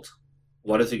child?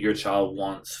 What is it your child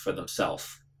wants for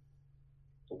themselves?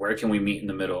 Where can we meet in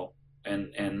the middle,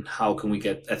 and how can we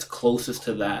get as closest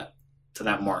to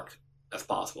that mark as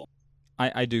possible?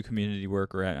 I do community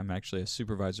work, or I'm actually a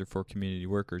supervisor for community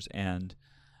workers, and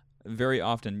very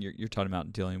often you're talking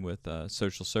about dealing with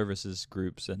social services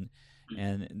groups,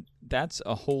 and that's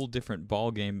a whole different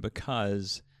ballgame,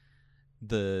 because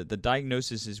the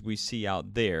diagnoses we see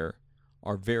out there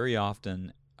are very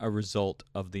often a result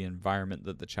of the environment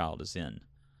that the child is in,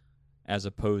 as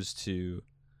opposed to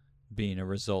being a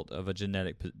result of a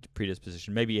genetic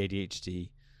predisposition. Maybe ADHD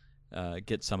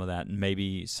gets some of that, and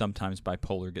maybe sometimes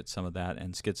bipolar gets some of that,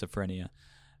 and schizophrenia.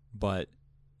 But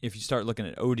if you start looking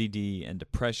at ODD and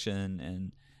depression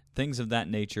and things of that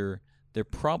nature, they're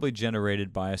probably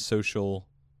generated by a social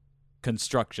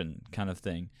construction kind of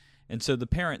thing. And so the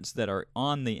parents that are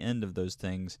on the end of those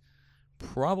things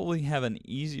probably have an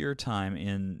easier time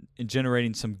in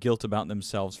generating some guilt about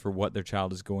themselves for what their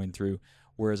child is going through,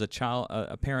 whereas a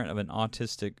parent of an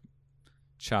autistic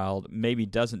child maybe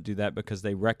doesn't do that because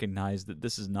they recognize that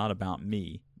this is not about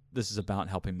me. This is about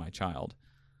helping my child.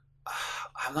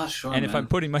 I'm not sure. And man. if I'm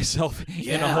putting myself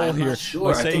in a hole I'm here, not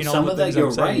sure. by I saying think all some the of that things you're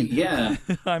I'm saying, right. Yeah,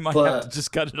 I might have to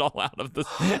just cut it all out of the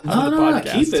no,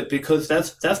 podcast. Keep it, because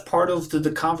that's part of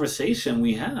the conversation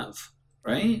we have,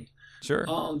 right? Sure.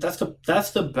 That's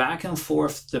the back and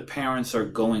forth the parents are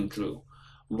going through.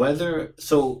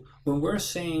 So when we're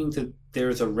saying that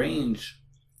there's a range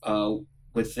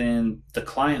within the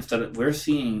clients that we're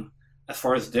seeing as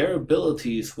far as their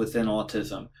abilities within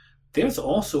autism, there's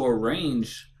also a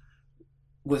range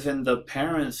within the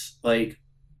parents'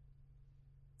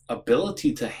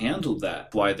 ability to handle that,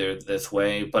 why they're this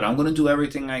way, but I'm going to do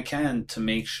everything I can to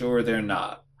make sure they're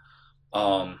not.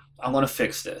 I'm going to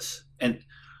fix this. And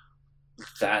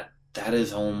that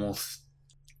is almost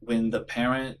when the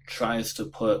parent tries to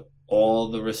put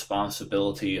all the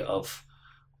responsibility of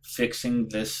fixing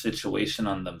this situation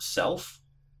on themselves,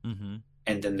 Mm-hmm.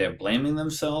 and then they're blaming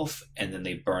themselves, and then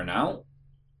they burn out.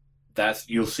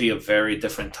 You'll see a very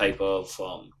different type of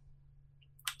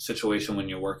situation when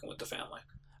you're working with the family.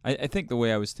 I think the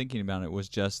way I was thinking about it was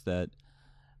just that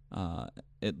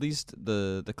at least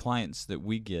the clients that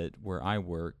we get where I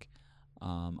work,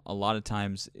 a lot of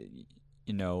times,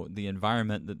 the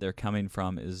environment that they're coming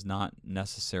from is not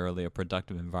necessarily a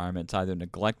productive environment. It's either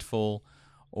neglectful,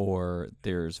 or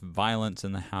there's violence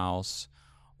in the house,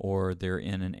 or they're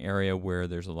in an area where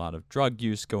there's a lot of drug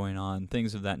use going on,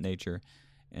 things of that nature.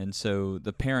 And so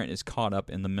the parent is caught up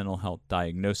in the mental health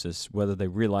diagnosis, whether they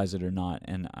realize it or not.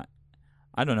 And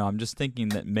I don't know, I'm just thinking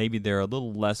that maybe they're a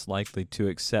little less likely to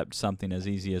accept something as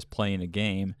easy as playing a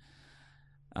game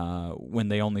when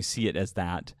they only see it as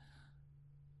that,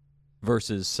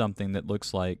 versus something that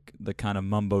looks like the kind of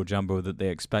mumbo jumbo that they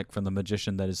expect from the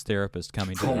magician that is therapist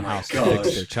coming to their house to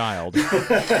fix their child.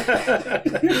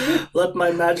 Let my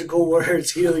magical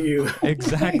words heal you.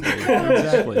 Exactly.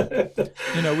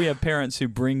 We have parents who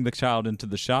bring the child into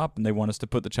the shop and they want us to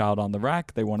put the child on the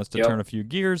rack. They want us to turn a few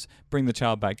gears, bring the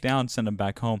child back down, send them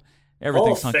back home.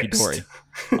 Everything's hunky-dory.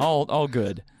 All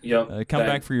good. Yep. Come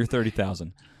back for your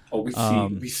 $30,000. Oh,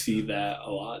 we see that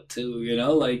a lot too.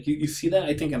 You see that,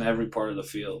 I think, in every part of the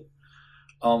field.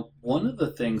 One of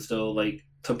the things, though,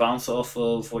 to bounce off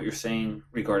of what you're saying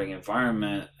regarding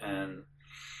environment, and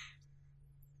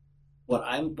what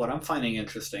I'm finding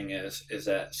interesting is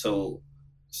that so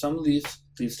some of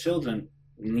these children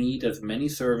need as many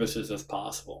services as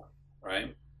possible,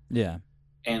 right? Yeah.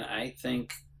 And I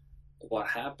think what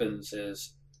happens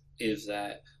is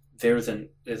that there's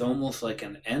almost like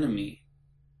an enemy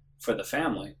for the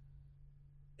family,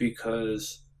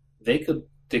 because they could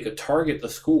target the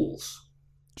schools.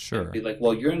 Sure. And be like,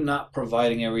 well, you're not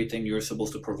providing everything you're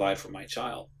supposed to provide for my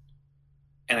child.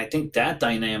 And I think that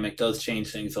dynamic does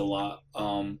change things a lot.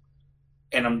 And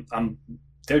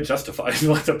they're justified.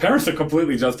 The parents are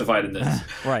completely justified in this.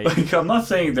 Right. I'm not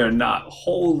saying they're not.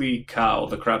 Holy cow,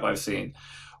 the crap I've seen.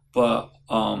 But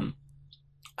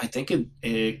I think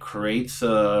it creates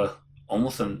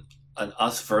almost an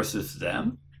us versus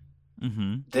them.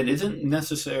 Mm-hmm. That isn't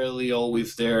necessarily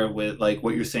always there with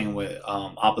what you're saying with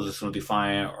oppositional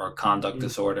defiant or conduct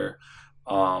disorder.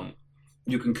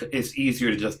 It's easier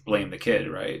to just blame the kid,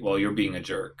 right? Well, you're being a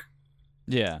jerk.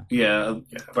 Yeah.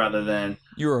 Rather than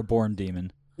you were a born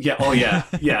demon. Yeah. Oh yeah.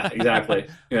 Yeah. Exactly.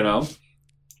 That's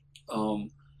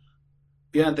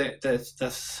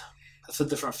a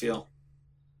different feel.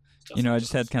 I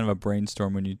just had kind of a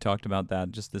brainstorm when you talked about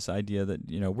that, just this idea that,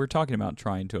 we're talking about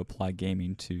trying to apply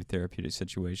gaming to therapeutic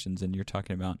situations, and you're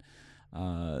talking about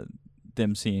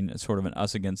them seeing sort of an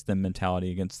us against them mentality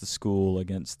against the school,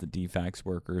 against the DFACS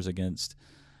workers, against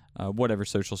whatever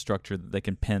social structure that they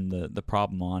can pin the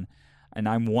problem on. And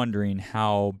I'm wondering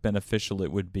how beneficial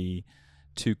it would be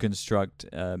to construct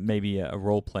maybe a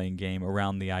role-playing game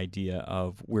around the idea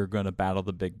of we're going to battle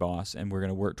the big boss, and we're going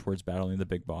to work towards battling the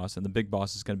big boss, and the big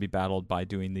boss is going to be battled by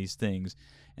doing these things,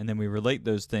 and then we relate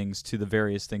those things to the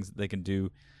various things that they can do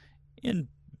in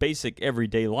basic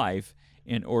everyday life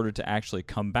in order to actually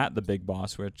combat the big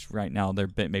boss, which right now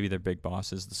maybe their big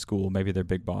boss is the school, maybe their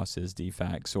big boss is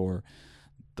DFACS or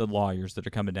the lawyers that are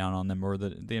coming down on them, or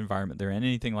the environment they're in,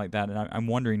 anything like that. And I'm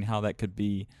wondering how that could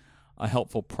be a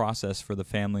helpful process for the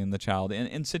family and the child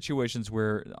in situations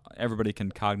where everybody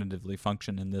can cognitively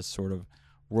function in this sort of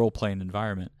role-playing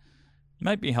environment. It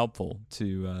might be helpful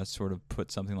to sort of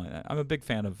put something like that. I'm a big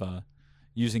fan of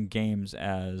using games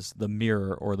as the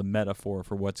mirror or the metaphor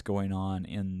for what's going on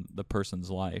in the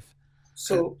person's life.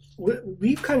 So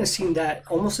we've kind of seen that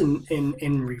almost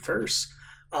in reverse,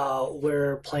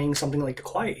 where playing something like The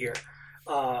Quiet Year.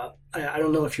 I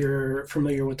don't know if you're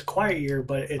familiar with The Quiet Year,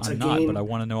 but it's I'm a not, game. but I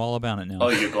want to know all about it now. Oh,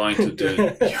 you're going to do.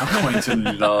 You're going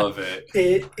to love it.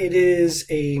 It is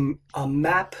a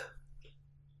map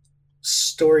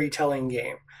storytelling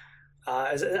game.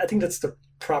 I think that's the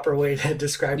proper way to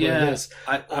describe what it is.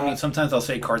 I mean, sometimes I'll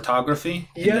say cartography,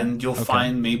 and then you'll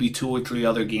find maybe 2 or 3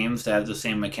 other games that have the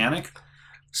same mechanic.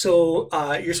 So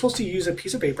you're supposed to use a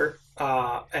piece of paper,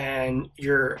 and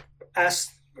you're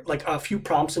asked like a few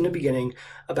prompts in the beginning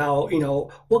about,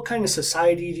 what kind of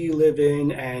society do you live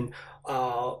in, and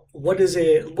what does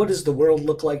the world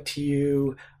look like to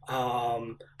you?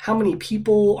 How many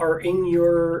people are in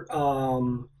your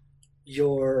Town,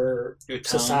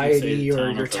 society or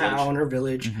your village. town or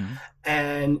village? Mhm.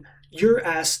 And you're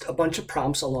asked a bunch of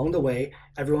prompts along the way.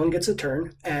 Everyone gets a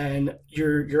turn, and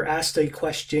you're asked a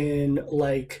question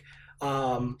like,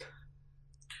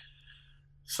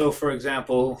 So, for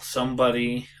example,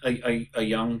 somebody, a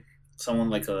young, someone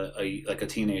like a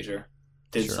teenager,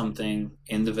 did Sure. something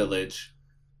in the village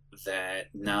that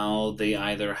now they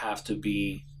either have to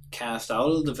be cast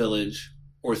out of the village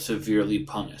or severely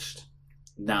punished.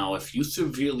 Now, if you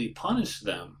severely punish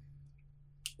them,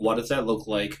 what does that look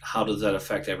like? How does that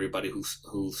affect everybody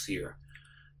who's here?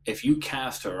 If you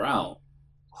cast her out,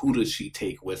 who does she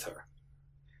take with her?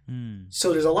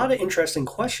 So there's a lot of interesting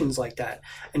questions like that.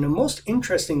 And the most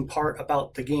interesting part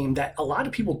about the game that a lot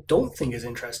of people don't think is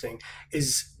interesting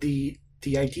is the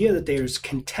idea that there's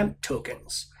contempt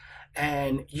tokens.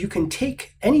 And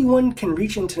anyone can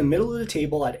reach into the middle of the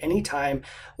table at any time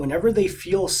whenever they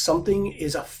feel something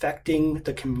is affecting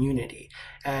the community.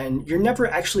 And you're never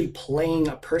actually playing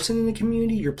a person in the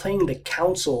community, you're playing the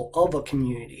council of a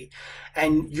community.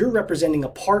 And you're representing a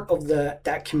part of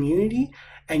that community,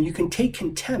 and you can take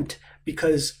contempt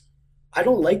because I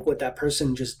don't like what that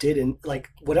person just did, and like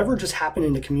whatever just happened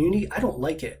in the community, I don't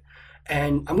like it.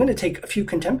 And I'm going to take a few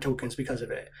contempt tokens because of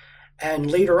it.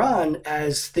 And later on,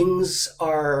 as things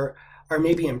are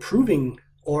maybe improving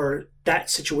or that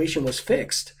situation was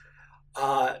fixed,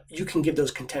 you can give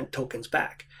those contempt tokens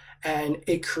back. And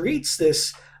it creates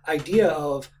this idea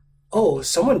of, oh,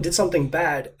 someone did something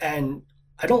bad and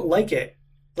I don't like it.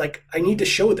 Like, I need to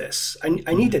show this. I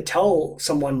need to tell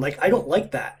someone, like, I don't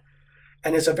like that.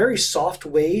 And it's a very soft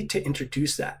way to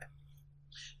introduce that.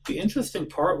 The interesting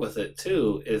part with it,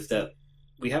 too, is that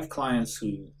we have clients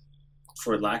who,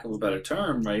 for lack of a better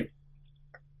term, right,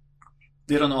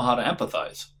 they don't know how to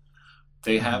empathize.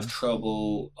 They have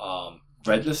trouble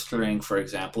registering, for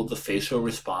example, the facial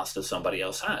response that somebody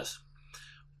else has.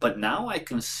 But now I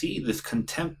can see this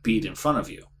contempt bead in front of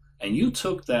you. And you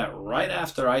took that right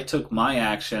after I took my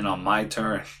action on my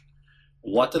turn.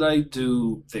 What did I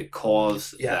do that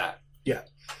caused that? Yeah.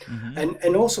 Mm-hmm.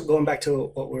 And also going back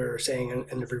to what we were saying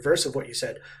in the reverse of what you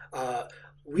said,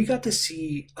 we got to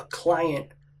see a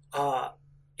client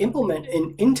implement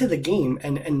into the game,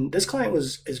 and this client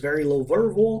is very low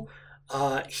verbal.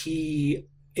 He's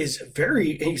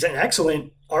an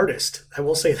excellent artist. I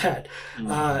will say that.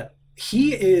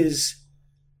 He is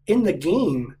in the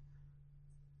game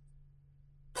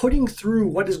putting through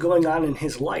what is going on in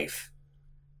his life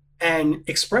and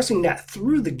expressing that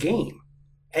through the game.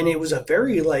 And it was a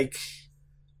very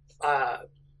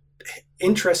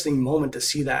interesting moment to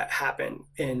see that happen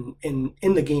in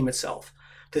the game itself,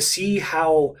 to see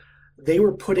how they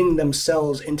were putting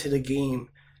themselves into the game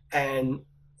and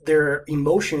their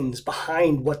emotions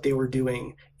behind what they were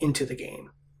doing into the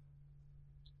game.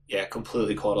 Yeah,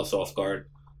 completely caught us off guard.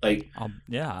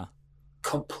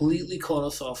 Completely caught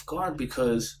us off guard,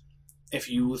 because if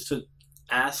you was to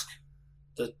ask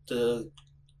the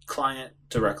client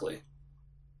directly,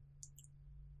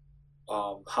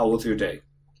 how was your day?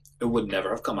 It would never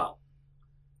have come out.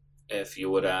 If you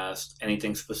would ask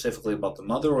anything specifically about the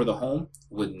mother or the home,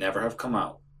 it would never have come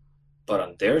out. But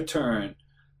on their turn,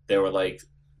 they were like,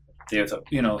 there's a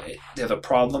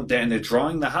problem there, and they're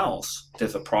drawing the house.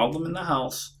 There's a problem in the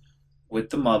house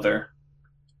with the mother,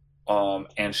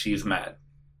 and she's mad.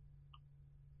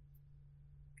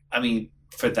 I mean,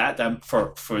 for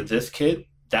this kid,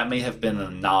 that may have been a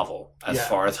novel as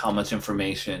far as how much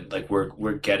information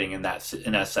we're getting in that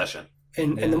session.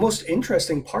 And the most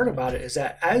interesting part about it is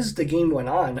that as the game went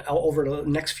on over the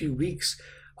next few weeks,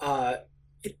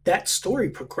 that story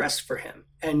progressed for him,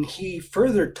 and he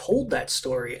further told that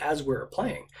story as we were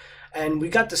playing, and we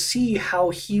got to see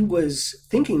how he was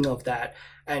thinking of that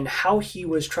and how he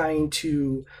was trying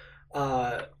to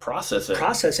Process it.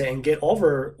 process it and get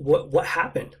over what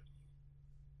happened.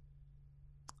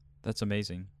 That's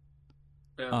amazing.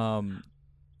 Yeah.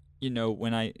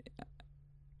 When I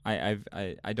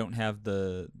don't have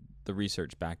the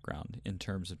research background in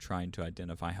terms of trying to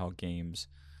identify how games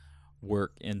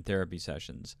work in therapy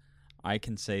sessions. I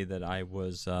can say that I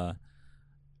was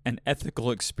an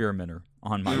ethical experimenter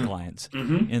on my clients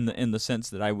Mm-hmm. in the sense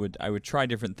that I would try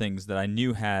different things that I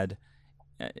knew had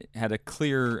a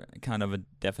clear kind of a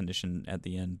definition at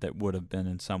the end that would have been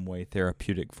in some way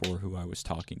therapeutic for who I was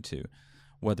talking to,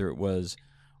 whether it was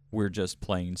we're just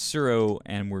playing Suro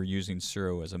and we're using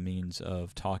Suro as a means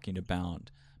of talking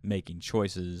about making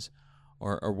choices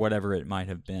or whatever it might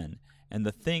have been. And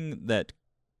the thing that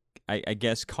I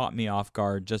guess caught me off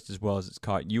guard just as well as it's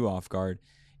caught you off guard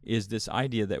is this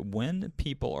idea that when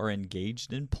people are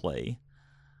engaged in play,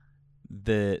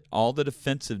 that all the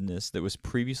defensiveness that was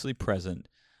previously present,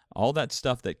 all that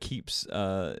stuff that keeps,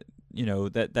 that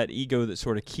ego that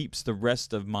sort of keeps the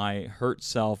rest of my hurt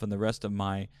self and the rest of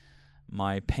my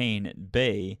pain at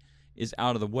bay is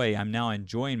out of the way. I'm now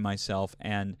enjoying myself,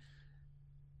 and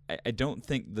I don't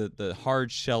think that the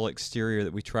hard shell exterior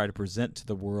that we try to present to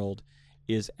the world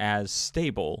is as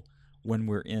stable when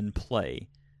we're in play.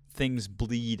 Things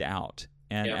bleed out,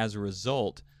 and as a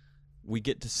result, we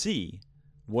get to see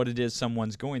what it is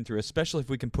someone's going through, especially if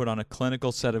we can put on a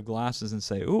clinical set of glasses and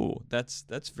say, "Ooh, that's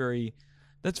very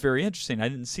interesting. I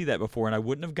didn't see that before, and I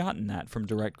wouldn't have gotten that from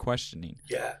direct questioning."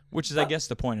 Yeah. Which is, I guess,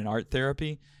 the point in art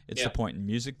therapy. It's Yeah. the point in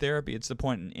music therapy. It's the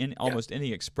point in almost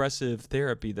any expressive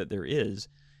therapy that there is.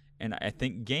 And I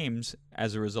think games,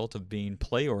 as a result of being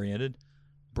play-oriented,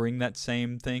 bring that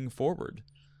same thing forward.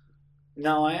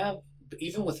 Now, I have,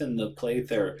 even within the play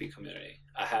therapy community,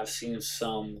 I have seen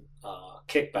some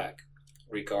kickback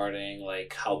regarding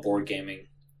like how board gaming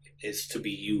is to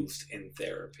be used in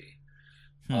therapy.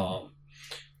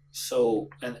 So,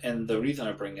 and the reason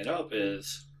I bring it up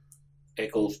is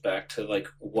it goes back to like,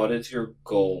 what is your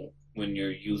goal when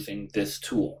you're using this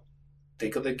tool?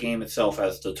 Think of the game itself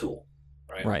as the tool,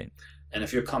 right? Right. And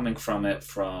if you're coming from it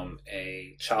from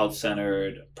a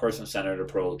child-centered, person-centered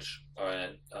approach or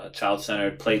a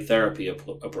child-centered play therapy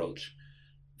approach,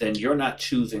 then you're not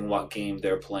choosing what game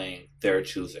they're playing, they're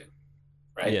choosing,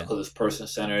 right? Yeah. Because it's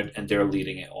person-centered and they're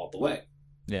leading it all the way.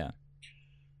 Yeah.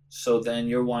 So then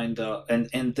you're wind up, and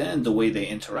then the way they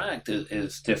interact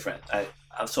is different.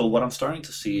 So what I'm starting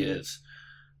to see is,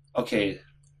 okay,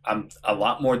 I'm a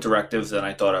lot more directive than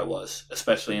I thought I was,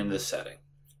 especially in this setting.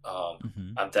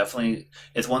 I'm definitely,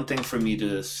 it's one thing for me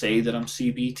to say that I'm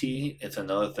CBT. It's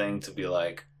another thing to be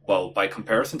like, well, by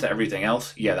comparison to everything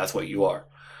else, yeah, that's what you are.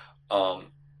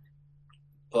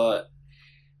 But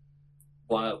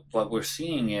what we're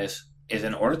seeing is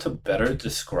in order to better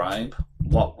describe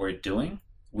what we're doing,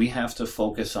 we have to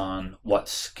focus on what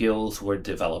skills we're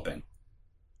developing.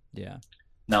 Yeah.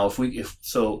 Now, if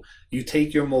you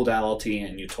take your modality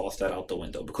and you toss that out the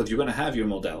window, because you're going to have your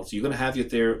modality, you're going to have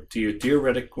your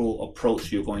theoretical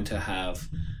approach. You're going to have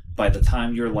by the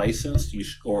time you're licensed, you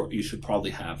should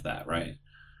probably have that, right?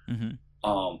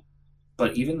 Mm-hmm.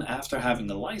 But even after having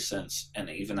the license and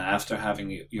even after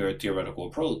having your theoretical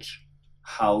approach,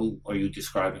 how are you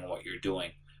describing what you're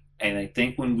doing? And I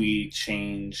think when we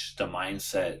change the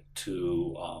mindset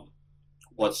to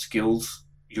what skills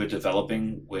you're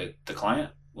developing with the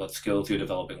client, what skills you're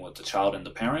developing with the child and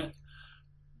the parent,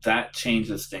 that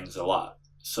changes things a lot.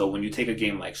 So when you take a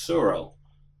game like Suro,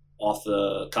 off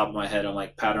the top of my head, I'm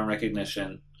like pattern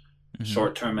recognition,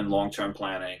 short-term and long-term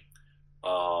planning,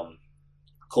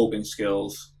 coping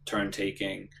skills, turn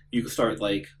taking. You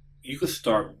could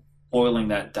start boiling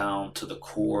that down to the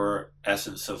core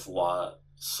essence of what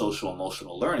social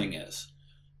emotional learning is.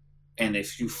 And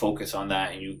if you focus on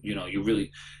that and you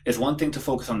really, it's one thing to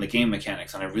focus on the game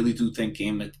mechanics, and I really do think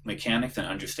game mechanics and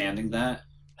understanding that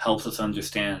helps us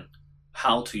understand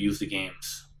how to use the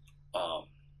games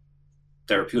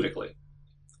therapeutically.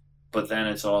 But then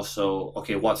it's also,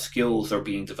 okay, what skills are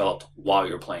being developed while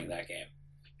you're playing that game?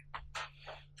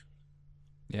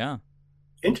 Yeah.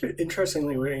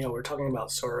 Interestingly, we're talking about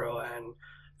Soro,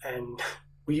 and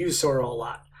we use Soro a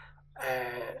lot.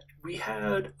 We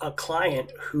had a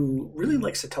client who really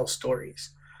likes to tell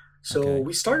stories. So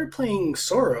we started playing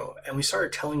Soro, and we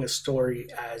started telling a story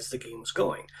as the game was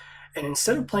going. And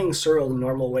instead of playing Soro the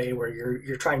normal way where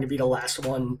you're trying to be the last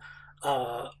one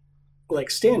like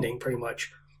standing pretty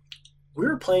much, we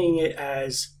were playing it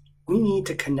as we need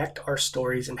to connect our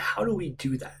stories, and how do we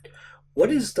do that?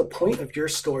 What is the point of your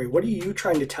story? What are you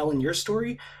trying to tell in your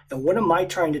story? And what am I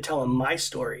trying to tell in my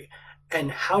story?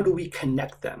 And how do we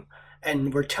connect them?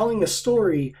 And we're telling a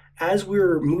story as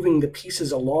we're moving the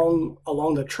pieces along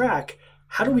the track,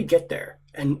 how do we get there?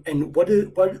 And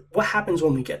what happens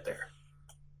when we get there?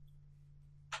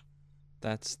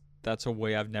 That's a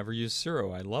way I've never used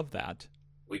Suro. I love that.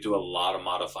 We do a lot of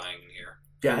modifying here.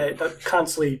 Yeah,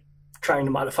 constantly trying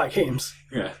to modify games.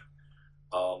 Yeah.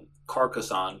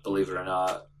 Carcassonne, believe it or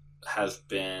not, has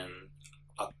been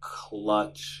a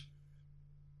clutch.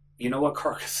 You know what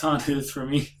Carcassonne is for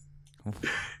me?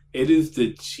 It is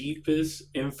the cheapest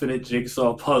infinite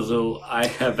jigsaw puzzle I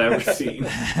have ever seen.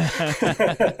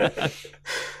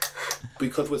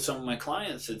 Because with some of my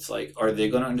clients, it's like, are they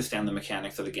going to understand the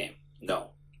mechanics of the game?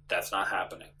 No, that's not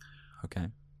happening. Okay.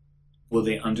 Will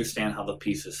they understand how the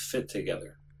pieces fit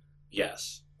together?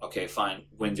 Yes. Okay, fine.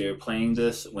 When they're playing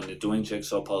this, when they're doing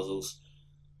jigsaw puzzles,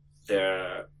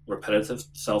 their repetitive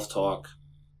self-talk,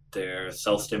 their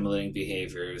self-stimulating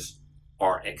behaviors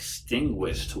are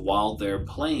extinguished while they're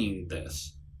playing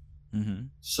this. Mm-hmm.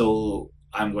 So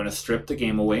I'm going to strip the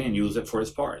game away and use it for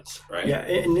its parts, right? Yeah,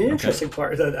 and the interesting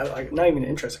part, not even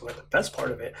interesting, but the best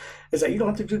part of it is that you don't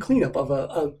have to do cleanup of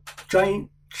a giant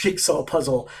jigsaw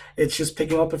puzzle. It's just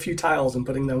picking up a few tiles and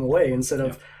putting them away instead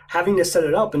of having to set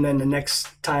it up, and then the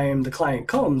next time the client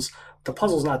comes, the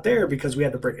puzzle's not there because we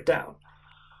had to break it down.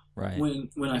 Right.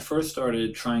 When I first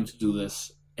started trying to do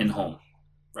this in home,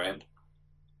 right?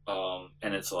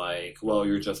 And it's like, well,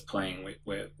 you're just playing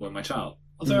with my child.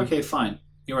 I was like, okay, fine.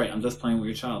 You're right. I'm just playing with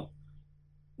your child.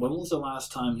 When was the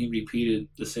last time he repeated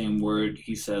the same word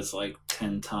he says like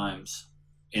 10 times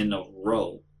in a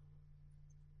row?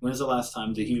 When is the last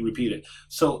time that he repeat it?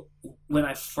 So when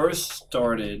I first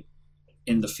started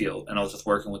in the field and I was just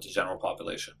working with the general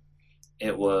population,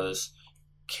 it was,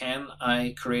 can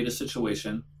I create a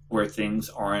situation where things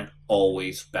aren't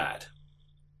always bad?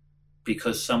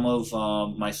 Because some of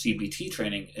my CBT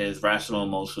training is rational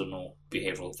emotional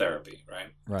behavioral therapy, right?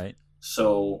 Right.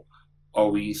 So are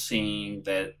we seeing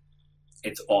that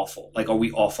it's awful? Like, are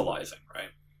we awfulizing, right?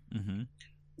 Mm-hmm.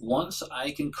 Once I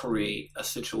can create a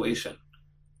situation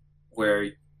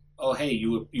where, oh, hey,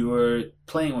 you were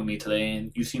playing with me today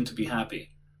and you seem to be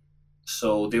happy.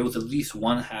 So there was at least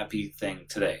one happy thing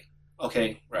today.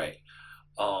 Okay, right.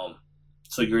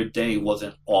 So your day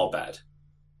wasn't all bad.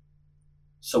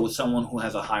 So with someone who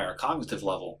has a higher cognitive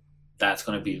level, that's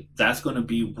going to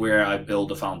be where I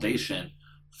build a foundation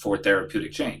for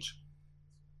therapeutic change.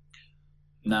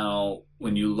 Now,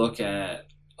 when you look at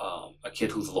a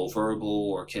kid who's low verbal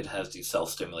or a kid has these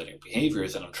self-stimulating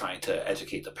behaviors, and I'm trying to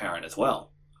educate the parent as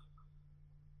well,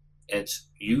 it's,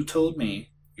 you told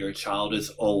me your child is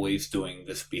always doing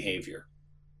this behavior.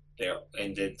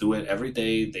 They do it every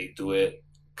day, they do it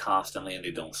constantly, and they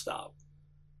don't stop.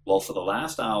 Well, for the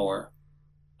last hour,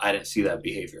 I didn't see that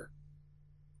behavior.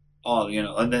 Oh,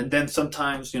 and then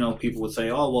sometimes, people would say,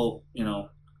 oh, well,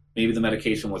 maybe the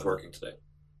medication was working today,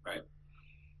 right?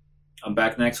 I'm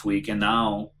back next week, and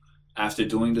now, after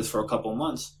doing this for a couple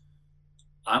months,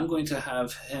 I'm going to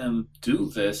have him do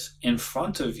this in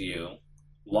front of you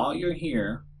while you're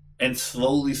here and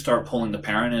slowly start pulling the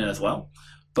parent in as well.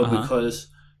 But because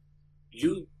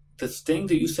this thing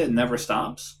that you said never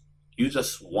stops, you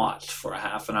just watched for a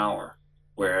half an hour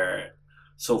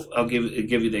so I'll give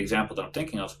you the example that I'm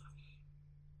thinking of.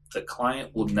 The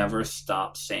client will never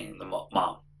stop saying the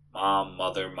mom,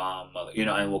 mother,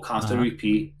 and will constantly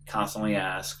repeat, constantly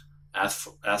ask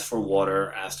for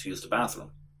water, ask to use the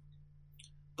bathroom.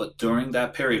 But during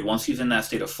that period, once he's in that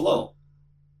state of flow,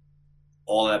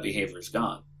 all that behavior is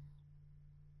gone.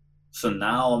 So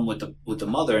now I'm with the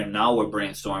mother, and now we're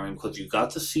brainstorming because you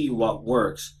got to see what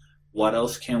works. What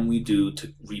else can we do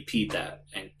to repeat that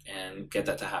and get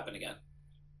that to happen again?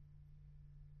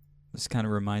 This kind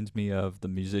of reminds me of the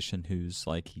musician who's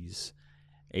like, he's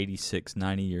 86,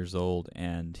 90 years old,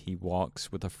 and he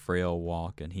walks with a frail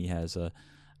walk, and he has a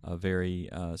very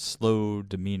slow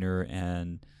demeanor,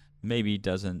 and maybe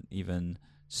doesn't even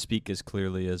speak as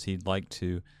clearly as he'd like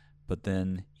to, but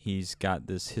then he's got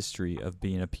this history of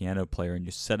being a piano player, and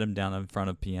you set him down in front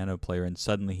of a piano player, and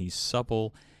suddenly he's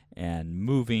supple and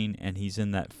moving, and he's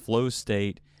in that flow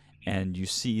state, and you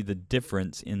see the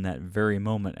difference in that very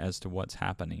moment as to what's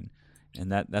happening. And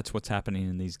that's what's happening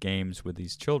in these games with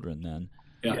these children then.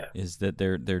 Yeah. Is that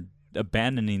they're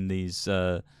abandoning these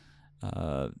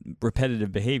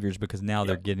repetitive behaviors because now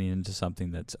they're getting into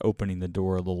something that's opening the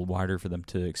door a little wider for them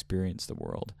to experience the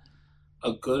world.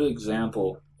 A good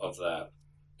example of that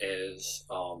is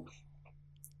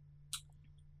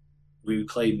we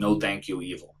played No Thank You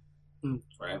Evil,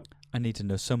 right? I need to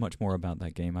know so much more about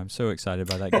that game. I'm so excited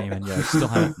about that game, and yet I still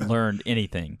haven't learned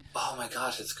anything. Oh my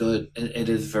gosh, it's good. It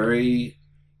is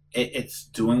it's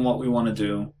doing what we want to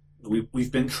do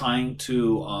we've been trying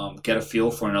to get a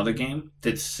feel for another game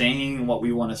that's saying what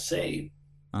we want to say,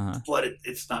 but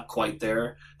it's not quite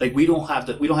there. Like we don't have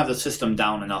the system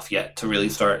down enough yet to really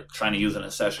start trying to use it in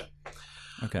a session.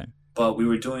 Okay. But we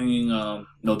were doing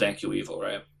No Thank You Evil,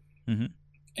 right? Mm-hmm.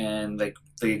 And like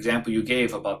the example you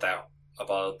gave about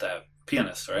that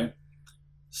pianist, right?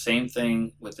 Same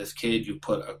thing with this kid. You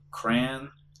put a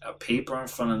crayon, a paper in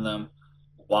front of them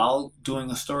while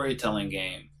doing a storytelling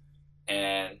game,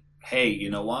 and hey, you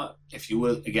know what? If you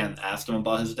would again ask him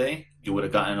about his day, you would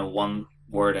have gotten a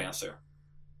one-word answer.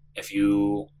 If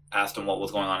you asked him what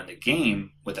was going on in the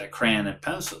game with that crayon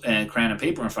and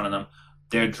paper in front of them,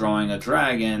 they're drawing a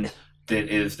dragon that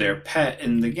is their pet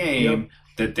in the game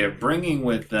that they're bringing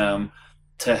with them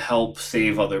to help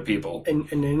save other people.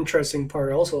 And an interesting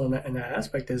part also in that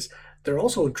aspect is they're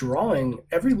also drawing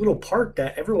every little part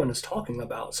that everyone is talking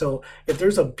about. So if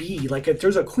there's a bee, like if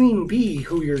there's a queen bee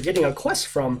who you're getting a quest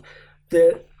from,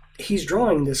 that he's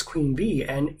drawing this queen bee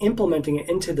and implementing it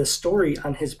into the story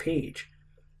on his page.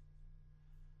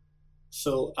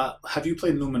 So have you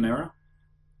played Numenera?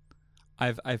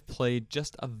 I've played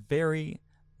just a very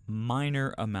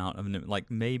minor amount of like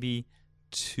maybe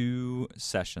 2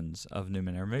 sessions of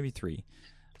Numenera, maybe 3.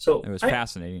 So it was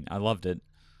fascinating. I loved it.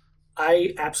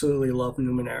 I absolutely love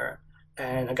Numenera,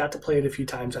 and I got to play it a few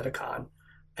times at a con.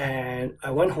 And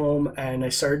I went home and I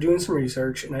started doing some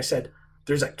research, and I said,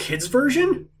 "There's a kids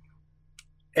version,"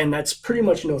 and that's pretty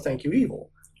much No Thank You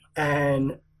Evil,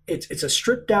 and it's a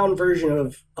stripped down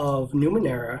version of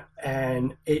Numenera,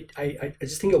 and I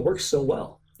just think it works so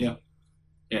well. Yeah,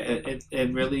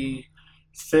 it really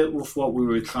fit with what we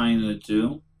were trying to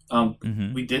do.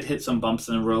 We did hit some bumps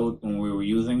in the road when we were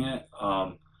using it,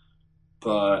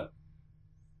 but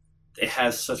it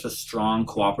has such a strong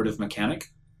cooperative mechanic,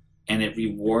 and it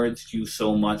rewards you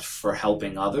so much for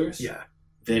helping others. Yeah,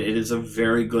 that it is a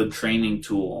very good training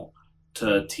tool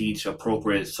to teach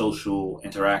appropriate social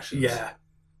interactions. Yeah,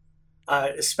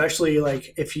 especially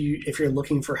like if you're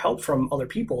looking for help from other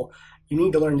people, you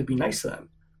need to learn to be nice to them,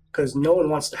 because no one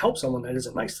wants to help someone that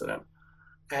isn't nice to them.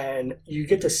 And you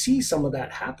get to see some of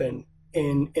that happen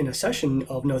in a session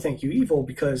of No Thank You Evil,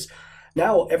 because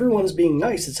now everyone's being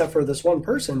nice except for this one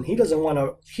person. He doesn't want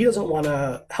to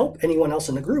help anyone else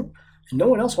in the group, and no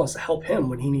one else wants to help him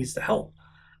when he needs the help.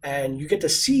 And you get to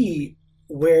see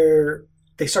where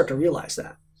they start to realize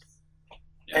that,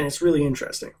 and it's really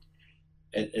interesting.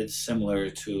 It's similar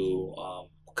to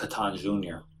Catan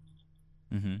Junior.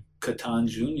 Catan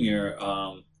Junior.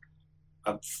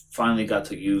 I finally got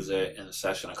to use it in a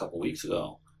session a couple weeks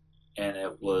ago, and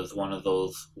it was one of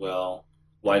those, well,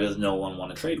 why does no one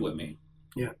want to trade with me?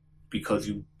 Yeah. Because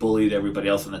you bullied everybody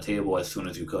else on the table as soon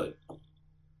as you could.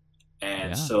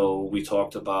 And so we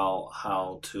talked about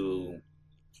how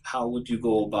would you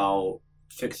go about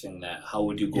fixing that? How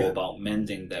would you go about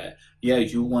mending that? Yeah,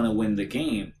 you want to win the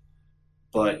game,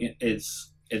 but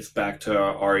it's back to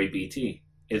our RABT.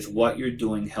 It's what you're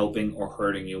doing helping or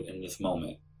hurting you in this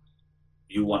moment.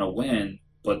 You want to win,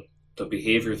 but the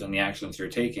behaviors and the actions you're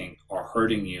taking are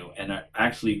hurting you, and are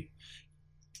actually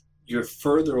you're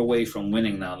further away from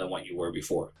winning now than what you were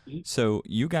before. So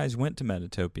you guys went to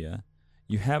Metatopia.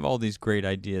 You have all these great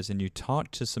ideas, and you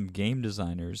talked to some game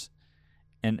designers.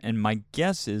 And my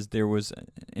guess is there was,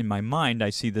 in my mind, I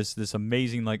see this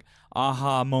amazing like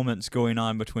aha moments going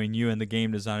on between you and the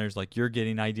game designers. Like you're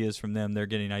getting ideas from them, they're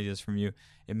getting ideas from you.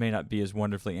 It may not be as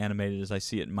wonderfully animated as I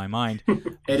see it in my mind.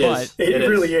 It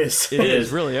really is. It is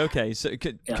really okay. So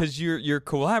because you're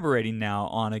collaborating now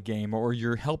on a game, or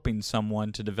you're helping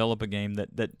someone to develop a game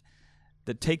that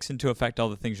takes into effect all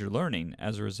the things you're learning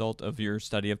as a result of your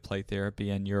study of play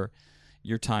therapy and your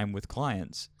time with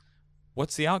clients.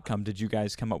 What's the outcome? Did you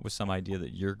guys come up with some idea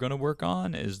that you're going to work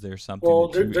on? Is there something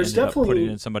that you ended up putting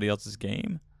in somebody else's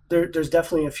game? There's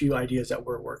definitely a few ideas that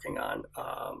we're working on.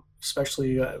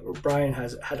 Especially Brian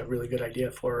has had a really good idea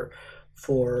for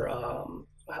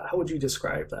how would you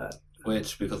describe that?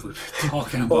 Which, because we've been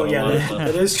talking about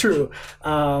it is true.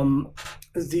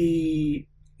 The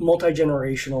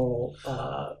multi-generational.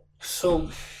 So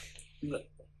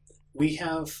we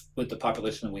have, with the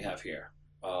population that we have here,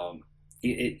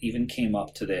 it even came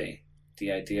up today,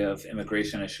 the idea of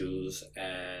immigration issues,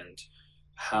 and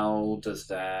how does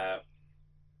that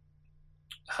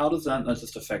not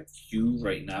just affect you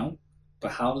right now,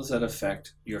 but how does that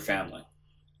affect your family?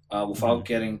 Without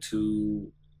getting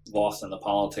too lost in the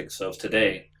politics of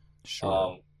today.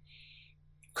 Sure.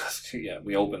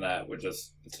 We open that, it's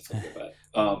just a little bit.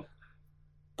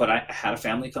 But I had a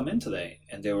family come in today,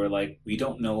 and they were like, we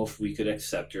don't know if we could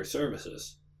accept your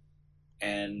services.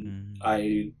 And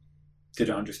I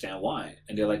didn't understand why.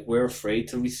 And they're like, we're afraid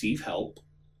to receive help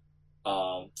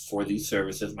for these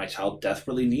services. My child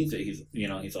desperately needs it. He's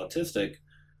autistic,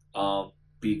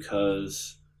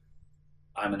 because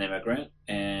I'm an immigrant,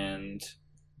 and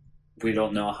we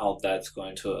don't know how that's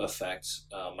going to affect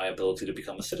my ability to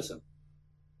become a citizen.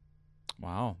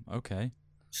 Wow. Okay.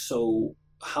 So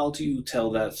how do you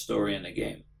tell that story in a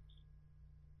game?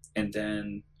 And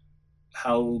then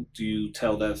how do you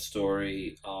tell that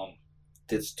story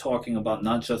that's talking about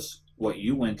not just what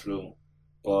you went through,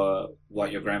 but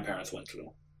what your grandparents went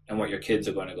through and what your kids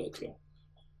are going to go through?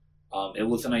 It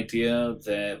was an idea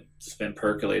that's been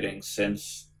percolating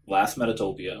since last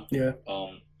Metatopia. Yeah.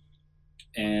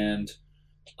 And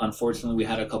unfortunately, we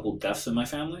had a couple deaths in my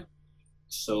family.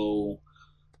 So,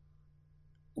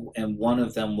 and one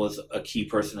of them was a key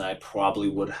person that I probably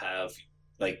would have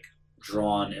like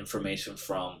drawn information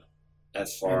from,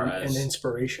 as far as and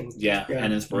inspiration. Yeah, Yeah.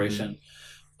 and inspiration.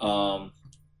 And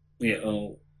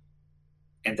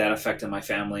that affected my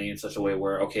family in such a way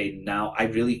where, okay, now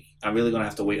I'm really gonna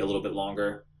have to wait a little bit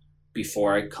longer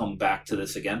before I come back to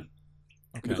this again,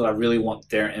 because I really want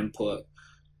their input.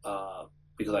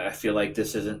 Because I feel like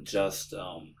this isn't just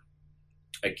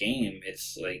a game.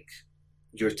 It's like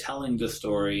you're telling the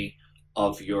story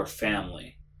of your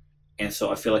family, and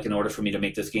so I feel like in order for me to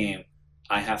make this game,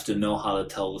 I have to know how to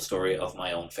tell the story of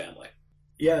my own family.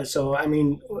 Yeah, so I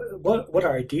mean, what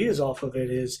our idea is off of it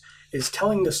is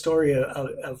telling the story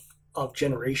of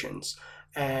generations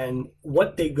and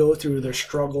what they go through, their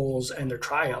struggles and their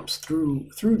triumphs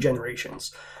through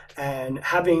generations, and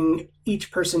having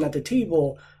each person at the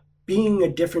table being a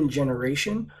different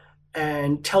generation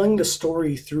and telling the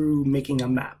story through making a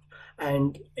map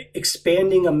and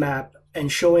expanding a map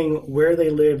and showing where they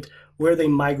lived, where they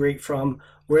migrate from,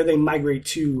 where they migrate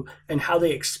to, and how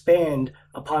they expand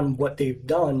upon what they've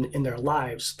done in their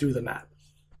lives through the map.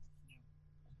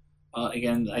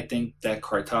 Again, I think that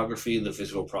cartography, the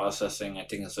visual processing, I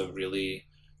think is a really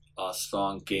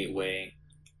strong gateway.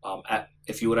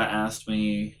 If you would have asked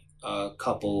me a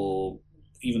couple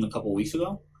weeks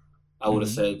ago, I would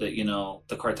have said that,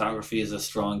 the cartography is a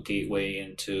strong gateway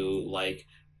into like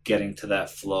getting to that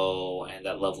flow and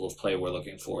that level of play we're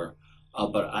looking for.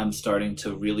 But I'm starting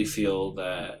to really feel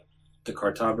that the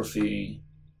cartography,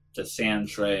 the sand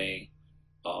tray,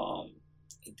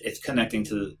 it's connecting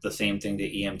to the same thing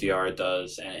that EMDR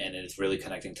does, and it's really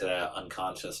connecting to that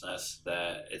unconsciousness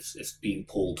that it's being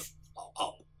pulled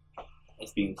up.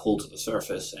 It's being pulled to the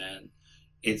surface, and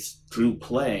it's through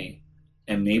play,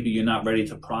 and maybe you're not ready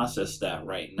to process that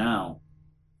right now.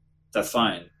 That's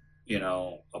fine.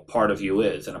 A part of you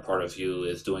is, and a part of you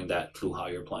is doing that through how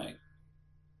you're playing.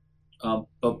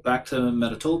 But back to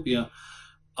Metatopia,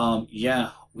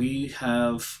 we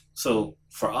have, so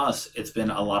for us, it's been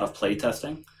a lot of play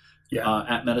testing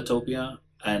at Metatopia.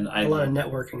 And a lot of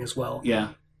networking as well. Yeah.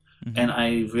 Mm-hmm. And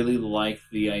I really like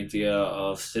the idea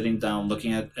of sitting down,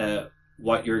 looking at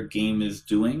what your game is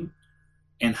doing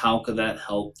and how could that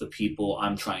help the people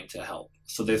I'm trying to help.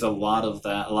 So there's a lot of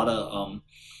that,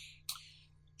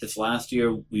 this last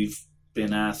year, we've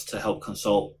been asked to help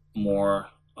consult more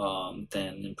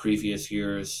than in previous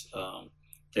years.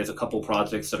 There's a couple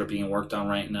projects that are being worked on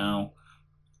right now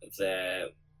that,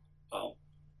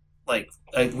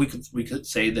 we could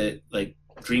say that like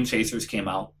Dream Chasers came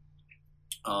out.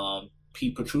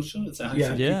 Pete Petruccio, is that how you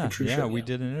say it? Yeah, we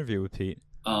did an interview with Pete.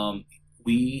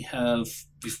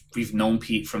 We've known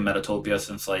Pete from Metatopia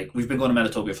since we've been going to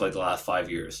Metatopia for the last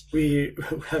 5 years. We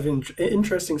have an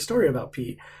interesting story about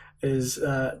Pete. Is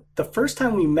the first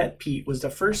time we met Pete was the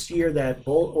first year that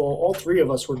all three of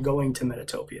us were going to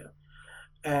Metatopia,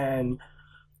 and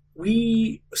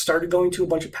we started going to a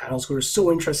bunch of panels. We were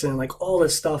so interested in all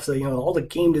this stuff, all the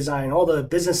game design, all the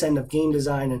business end of game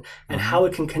design, and how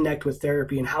it can connect with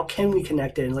therapy, and how can we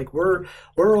connect it, and where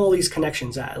are all these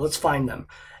connections at? Let's find them.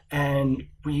 And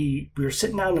we were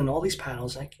sitting down in all these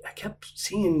panels. And I kept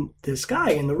seeing this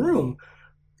guy in the room.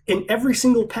 In every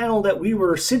single panel that we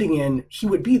were sitting in, he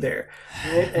would be there.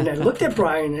 And I looked at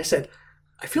Brian and I said,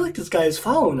 I feel like this guy is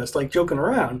following us, joking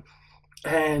around.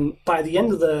 And by the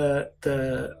end of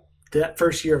that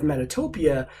first year of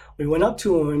Metatopia, we went up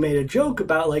to him and we made a joke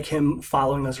about him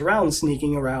following us around,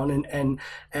 sneaking around and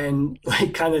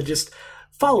kind of just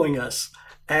following us.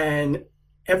 And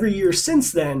every year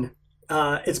since then,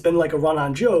 it's been a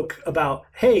run-on joke about,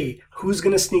 hey, who's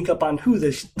going to sneak up on who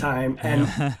this time, and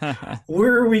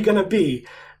where are we going to be?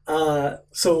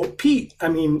 So Pete, I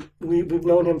mean, we've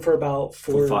known him for about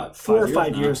four or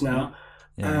five years now.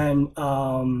 Yeah.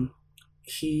 And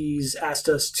he's asked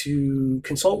us to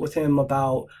consult with him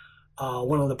about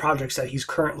one of the projects that he's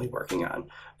currently working on,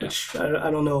 which I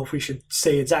don't know if we should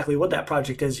say exactly what that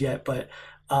project is yet, but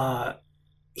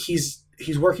he's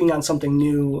he's working on something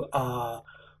new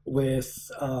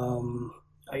with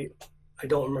I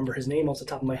don't remember his name off the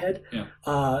top of my head.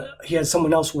 Yeah. He has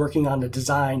someone else working on the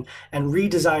design and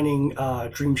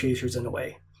redesigning Dream Chasers in a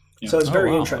way. Yeah. So it's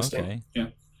very wow, interesting. Okay. Yeah.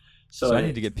 So I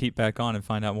need to get Pete back on and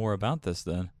find out more about this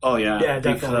then. Oh yeah. Yeah,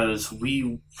 definitely. Because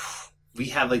we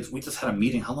had we just had a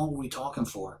meeting. How long were we talking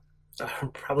for?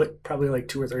 Probably like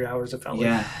 2 or 3 hours. It felt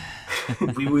Yeah.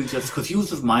 We would just, because he was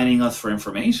just mining us for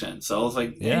information. So I was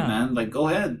like, hey Yeah. man, like go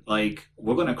ahead. Like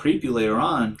we're going to creep you later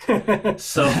on. like.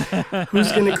 So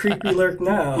Who's gonna creepy lurk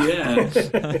now? yeah.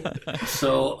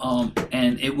 So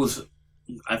and it was,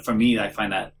 for me, I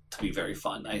find that to be very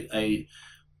fun. I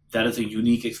that is a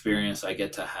unique experience I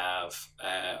get to have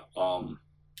at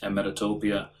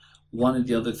Metatopia. One of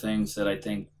the other things that I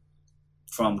think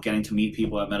from getting to meet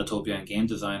people at Metatopia and game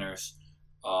designers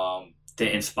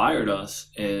that inspired us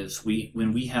is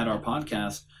when we had our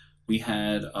podcast, we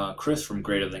had Chris from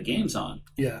Greater Than Games on.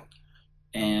 Yeah.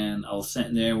 And I was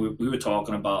sitting there, we were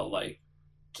talking about like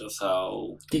just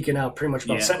how Geeking out pretty much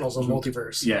about Yeah. Sentinels and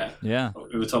Multiverse. yeah. Yeah.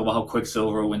 We were talking about how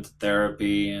Quicksilver went to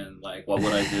therapy and like what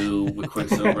would I do with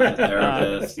Quicksilver as a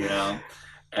therapist, you know?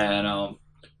 And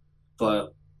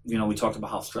but you know, we talked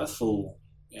about how stressful,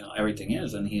 you know, everything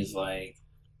is, and he's like,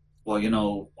 well, you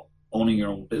know, owning your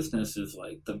own business is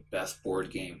like the best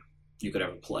board game you could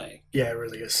ever play. Yeah, it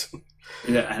really is.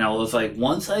 Yeah, and I was like,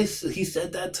 he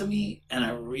said that to me, and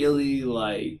I really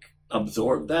like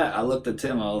absorbed that. I looked at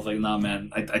Tim. I was like, nah, man,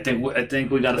 I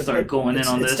think we got to start going in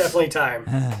on It's this. definitely time.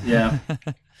 Yeah.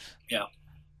 Yeah.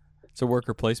 It's a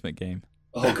worker placement game.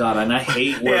 Oh god, and I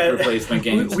hate worker Yeah, placement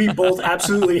games. We both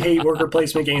absolutely hate worker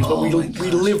placement games, but Oh we my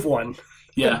gosh. live one.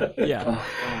 Yeah. Yeah. Oh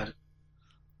god.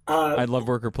 I love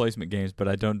worker placement games, but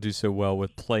I don't do so well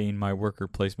with playing my worker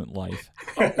placement life.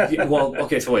 Yeah, well,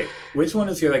 okay, so wait. Which one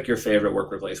is your favorite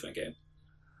worker placement game?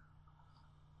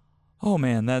 Oh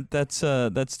man, that's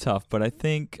tough. But I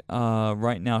think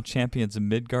right now Champions of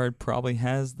Midgard probably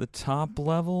has the top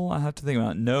level. I have to think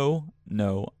about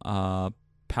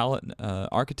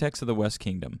Architects of the West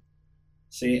Kingdom.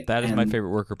 See, That is my favorite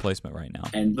worker placement right now.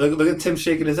 And look at Tim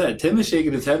shaking his head. Tim is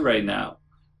shaking his head right now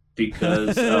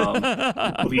because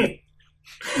we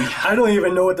I don't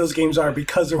even know what those games are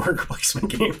because they're worker placement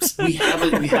games. we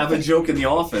have a joke in the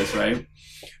office, right?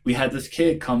 We had this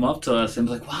kid come up to us and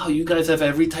be like, "Wow, you guys have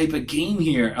every type of game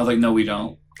here." I was like, "No, we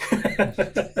don't."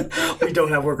 We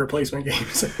don't have worker placement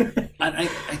games. I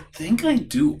think I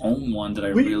do own one that I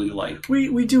really like.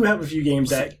 We do have a few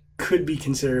games that could be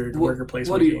considered worker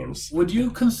placement games. Would you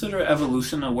consider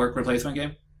Evolution a worker placement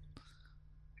game?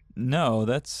 No,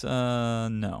 that's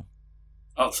no.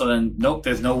 Oh, so then nope.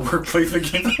 There's no work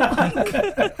placement game.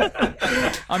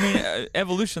 I mean,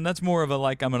 Evolution. That's more of a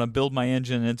like I'm gonna build my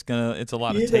engine. It's a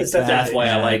lot of It take is, back. That's why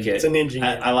I like it. It's an engine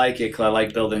game. I like it because I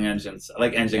like building engines. I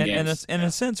like engine games. In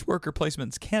a sense, worker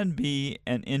placements can be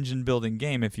an engine building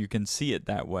game if you can see it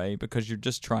that way, because you're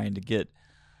just trying to get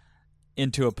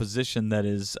into a position that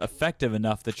is effective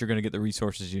enough that you're going to get the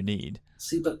resources you need.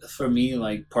 See, but for me,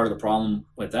 like part of the problem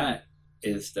with that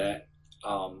is that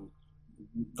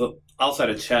the outside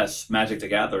of chess, Magic the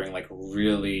Gathering like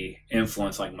really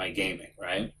influenced like my gaming,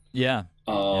 right? Yeah.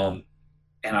 And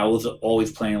I was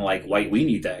always playing like white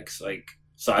weenie decks, like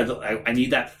so I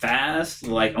need that fast.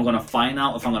 Like I'm gonna find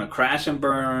out if I'm gonna crash and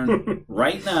burn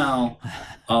right now,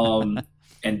 and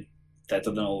that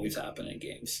doesn't always happen in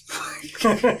games.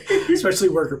 Especially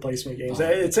worker placement games.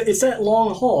 It's that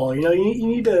long haul. You know, you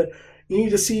need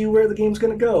to see where the game's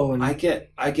going to go. And I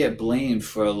get blamed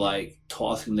for like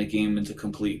tossing the game into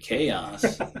complete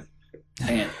chaos.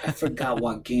 And I forgot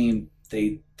what game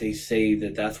they say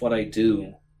that's what I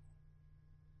do.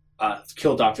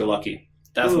 Kill Dr. Lucky.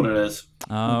 That's what it is.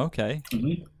 Oh, okay.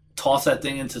 Mm-hmm. Toss that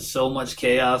thing into so much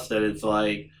chaos that it's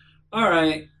like, all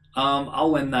right,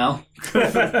 I'll win now.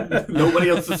 Nobody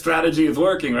else's strategy is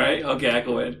working, right? Okay, I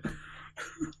can win.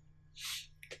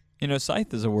 You know,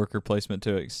 Scythe is a worker placement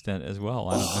to an extent as well.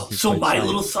 I don't know if you've So played My Scythe.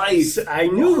 Little Scythe. I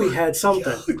knew we had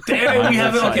something. Damn, we My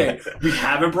haven't. Little Okay, we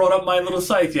haven't brought up My Little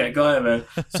Scythe yet. Go ahead, man.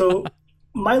 So,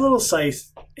 My Little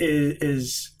Scythe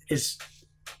is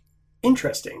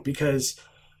interesting because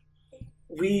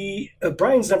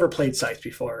Brian's never played Scythe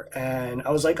before, and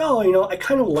I was like, oh, you know, I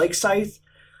kind of like Scythe.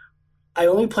 I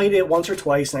only played it once or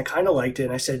twice, and I kind of liked it.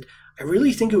 And I said, I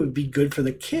really think it would be good for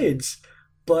the kids,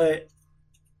 but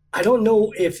I don't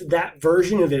know if that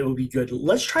version of it would be good.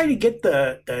 Let's try to get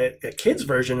the kids'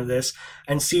 version of this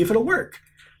and see if it'll work.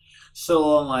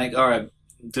 So I'm like, all right,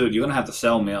 dude, you're gonna have to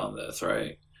sell me on this,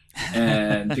 right?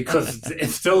 And because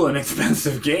it's still an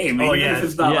expensive game, even if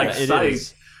it's not like it Scythe,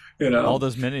 is. you know, All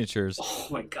those miniatures. Oh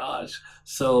my gosh!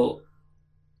 So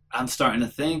I'm starting to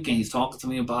think, and he's talking to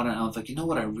me about it, and I was like, you know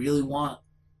what I really want?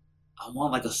 I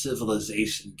want like a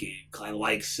Civilization game because I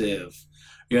like Civ.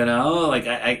 You know, like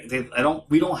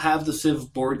we don't have the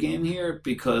Civ board game here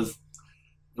because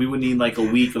we would need like a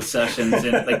week of sessions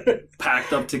and like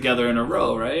packed up together in a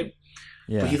row, right?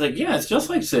 Yeah. But he's like, yeah, it's just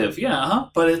like Civ, yeah,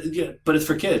 but it's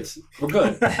for kids. We're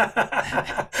good.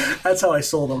 That's how I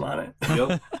sold him on it.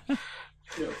 Yep.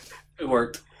 It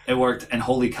worked. It worked, and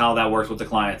holy cow, that worked with the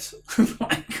clients.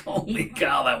 Like, holy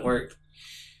cow, that worked.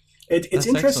 It's That's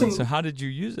interesting. excellent. So how did you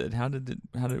use it? How did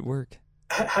it work?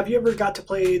 Have you ever got to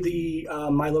play the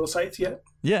My Little Scythe yet?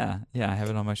 Yeah, I have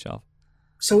it on my shelf.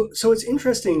 So it's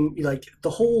interesting, like the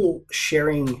whole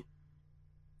sharing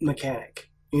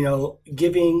mechanic,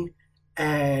 giving,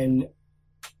 and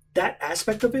that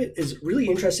aspect of it is really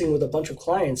interesting with a bunch of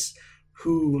clients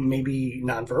who may be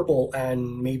nonverbal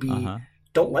and maybe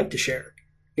don't like to share.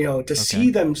 To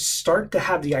see them start to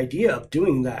have the idea of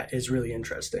doing that is really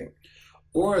interesting.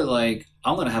 Or like,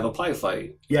 I'm gonna have a pie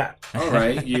fight. Yeah. All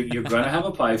right, you're gonna have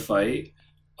a pie fight.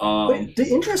 But the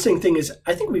interesting thing is,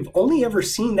 I think we've only ever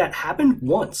seen that happen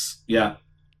once. Yeah.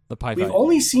 The pie We've fight.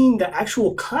 only seen the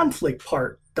actual conflict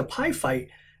part, the pie fight,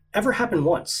 ever happen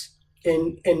once,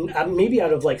 and maybe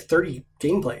out of like 30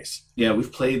 gameplays. Yeah, we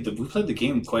played the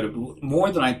game more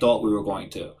than I thought we were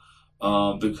going to,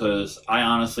 because I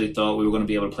honestly thought we were going to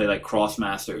be able to play like Cross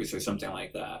Masters or something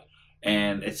like that,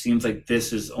 and it seems like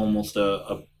this is almost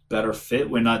a better fit.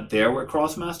 We're not there with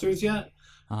Cross Masters yet,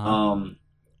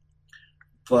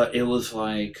 but it was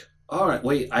like, all right,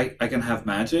 wait, I can have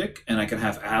magic, and I can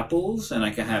have apples, and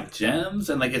I can have gems,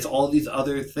 and like it's all these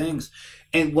other things,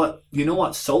 and what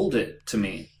sold it to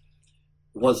me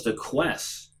was the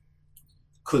quest.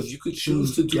 Because you could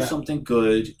choose to do something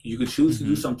good, you could choose to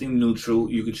do something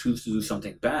neutral, you could choose to do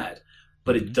something bad.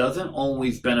 But it doesn't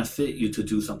always benefit you to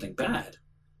do something bad.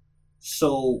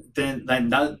 So then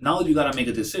now you got to make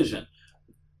a decision.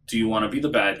 Do you want to be the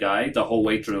bad guy the whole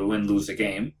way through and lose the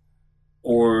game?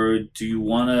 Or do you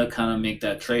want to kind of make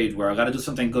that trade where I got to do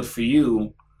something good for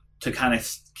you to kind of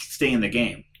stay in the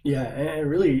game? Yeah, and it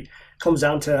really comes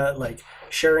down to like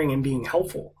sharing and being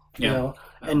helpful,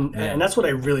 And that's what I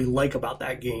really like about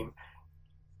that game.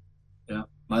 Yeah,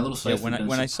 My Little Scythe. Yeah,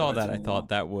 when I saw that, I thought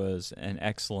that was an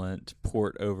excellent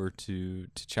port over to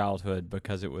childhood,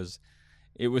 because it was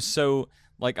so,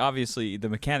 like, obviously the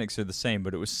mechanics are the same,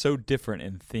 but it was so different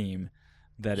in theme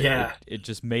that it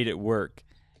just made it work.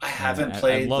 I haven't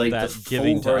played I love like that the full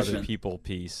giving version. to other people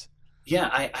piece. Yeah,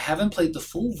 I haven't played the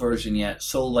full version yet.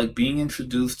 So like being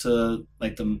introduced to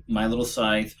like the My Little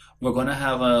Scythe, we're gonna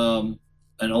have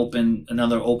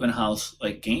another open house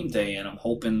like game day, and I'm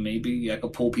hoping maybe I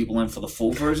could pull people in for the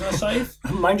full version of Scythe.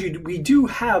 Mind you, we do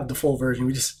have the full version.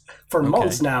 We just for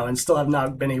months now and still have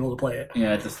not been able to play it.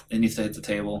 Yeah, it needs to hit the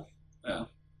table. Yeah,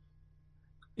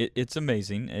 it's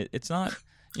amazing. It's not.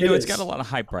 It's got a lot of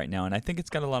hype right now, and I think it's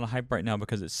got a lot of hype right now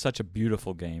because it's such a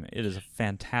beautiful game. It is a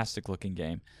fantastic looking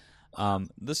game.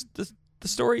 The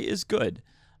story is good,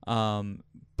 but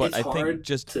it's I think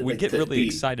we get really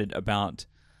excited about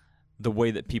the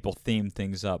way that people theme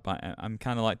things up. I'm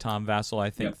kind of like Tom Vassell. I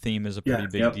think theme is a pretty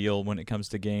big deal when it comes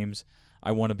to games.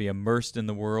 I want to be immersed in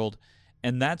the world,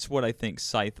 and that's what I think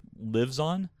Scythe lives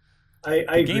on.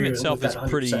 The game itself is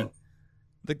pretty.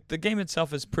 The game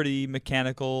itself is pretty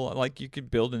mechanical. Like, you could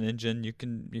build an engine,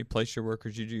 you place your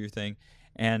workers, you do your thing,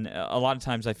 and a lot of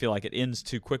times I feel like it ends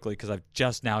too quickly because I've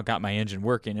just now got my engine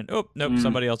working, and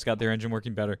somebody else got their engine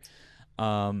working better.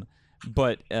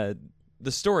 But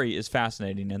the story is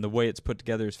fascinating, and the way it's put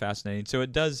together is fascinating. So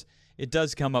it does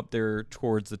come up there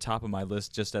towards the top of my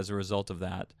list just as a result of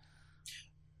that.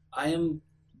 I am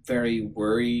very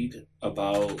worried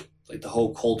about like the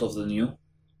whole cult of the new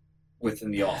within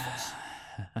the office.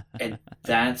 And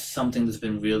that's something that's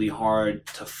been really hard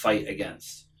to fight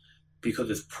against, because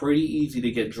it's pretty easy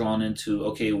to get drawn into,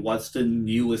 okay, what's the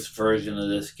newest version of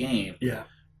this game? Yeah.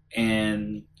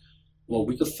 And, well,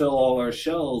 we could fill all our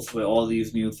shelves with all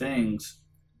these new things,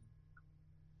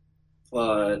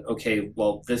 but, okay,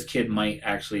 well, this kid might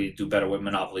actually do better with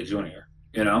Monopoly Junior,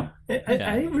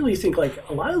 I really think, like,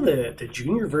 a lot of the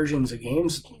junior versions of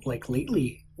games, like,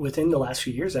 lately, within the last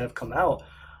few years that have come out,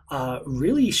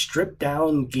 really strip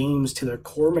down games to their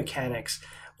core mechanics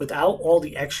without all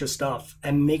the extra stuff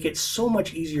and make it so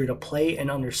much easier to play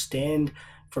and understand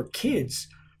for kids.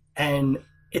 And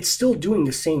it's still doing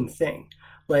the same thing.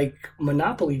 Like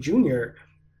Monopoly Junior,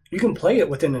 you can play it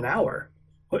within an hour.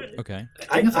 Okay.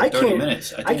 I can't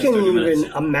minutes. I can't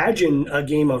even imagine a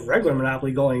game of regular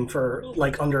Monopoly going for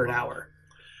like under an hour.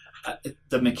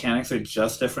 The mechanics are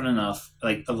just different enough.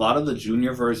 Like a lot of the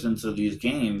junior versions of these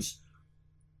games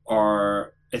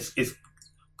it's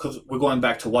because we're going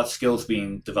back to what skills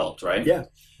being developed, right? Yeah.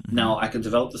 Now I could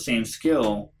develop the same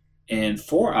skill in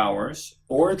 4 hours,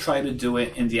 or try to do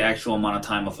it in the actual amount of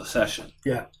time of a session.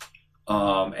 Yeah.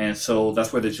 And so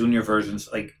that's where the junior versions,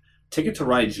 like Ticket to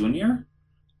Ride Junior,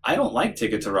 I don't like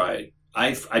Ticket to Ride.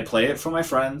 I play it for my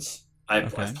friends.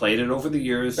 I've played it over the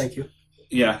years. Thank you.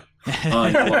 Yeah.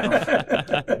 You're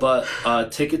welcome.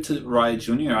 But Ticket to Ride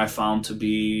Junior I found to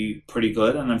be pretty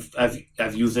good, and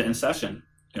I've used it in session.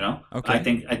 You know, I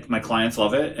think my clients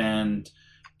love it, and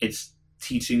it's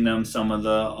teaching them some of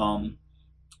the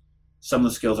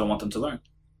skills I want them to learn.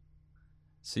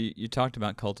 So you talked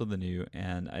about Cult of the New,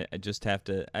 and I just have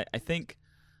to. I think.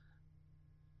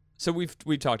 So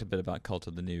we've talked a bit about Cult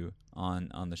of the New on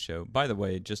the show. By the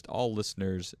way, just all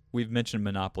listeners, we've mentioned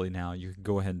Monopoly now. You can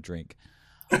go ahead and drink.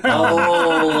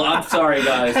 Oh, I'm sorry,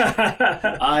 guys.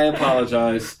 I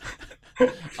apologize.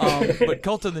 But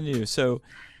Cult of the New. So,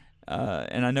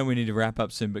 and I know we need to wrap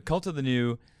up soon, but Cult of the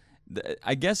New,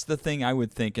 I guess the thing I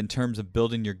would think in terms of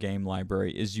building your game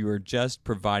library is you are just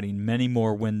providing many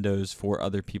more windows for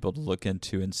other people to look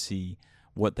into and see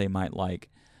what they might like.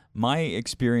 My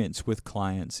experience with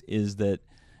clients is that,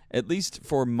 at least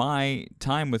for my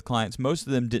time with clients, most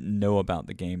of them didn't know about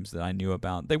the games that I knew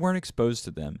about. They weren't exposed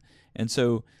to them. And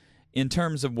so in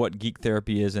terms of what geek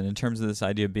therapy is, and in terms of this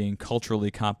idea of being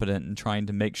culturally competent and trying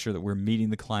to make sure that we're meeting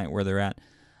the client where they're at,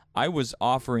 I was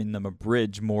offering them a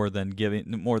bridge more than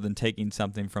taking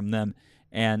something from them.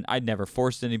 And I'd never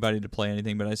forced anybody to play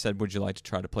anything, but I said, would you like to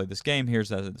try to play this game? Here's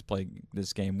how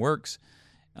this game works.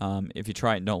 If you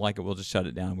try it and don't like it, we'll just shut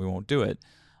it down. We won't do it.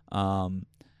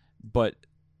 But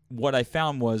what I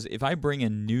found was if I bring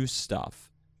in new stuff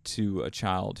to a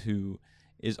child who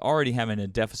is already having a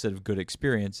deficit of good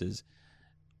experiences,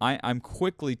 I'm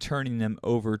quickly turning them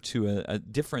over to a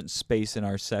different space in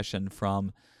our session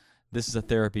from this is a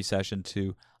therapy session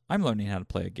to I'm learning how to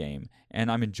play a game, and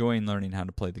I'm enjoying learning how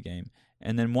to play the game.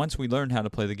 And then once we learn how to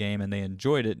play the game and they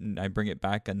enjoyed it and I bring it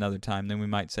back another time, then we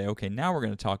might say, okay, now we're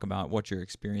going to talk about what your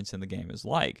experience in the game is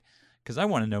like, because I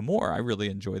want to know more. I really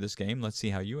enjoy this game. Let's see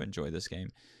how you enjoy this game.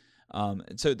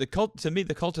 So the Cult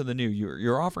of the New,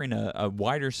 you're offering a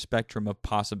wider spectrum of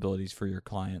possibilities for your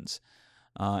clients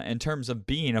in terms of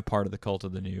being a part of the Cult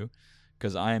of the New,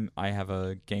 because I have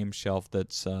a game shelf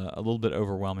that's a little bit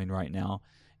overwhelming right now.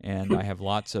 And I have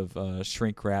lots of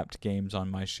shrink-wrapped games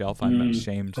on my shelf, I'm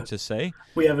ashamed to say.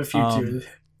 We have a few, too.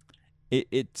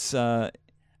 It's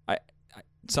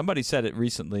somebody said it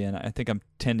recently, and I think I'm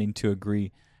tending to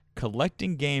agree.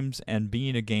 Collecting games and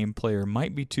being a game player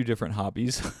might be two different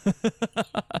hobbies.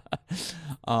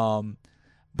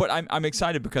 But I'm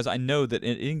excited because I know that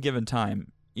at any given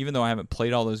time, even though I haven't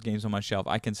played all those games on my shelf,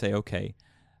 I can say, okay,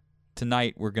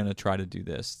 tonight we're going to try to do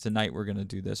this. Tonight we're going to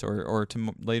do this. Or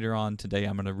later on today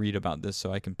I'm going to read about this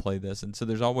so I can play this. And so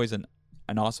there's always an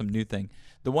awesome new thing.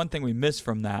 The one thing we miss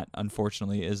from that,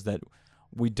 unfortunately, is that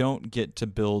we don't get to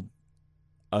build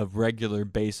a regular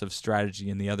base of strategy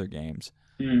in the other games.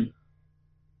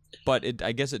 But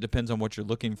I guess it depends on what you're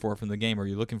looking for from the game. Are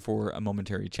you looking for a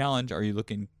momentary challenge? Are you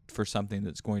looking for something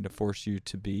that's going to force you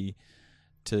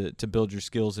to build your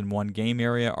skills in one game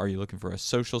area? Are you looking for a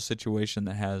social situation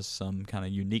that has some kind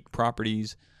of unique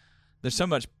properties? There's so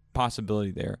much possibility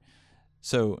there.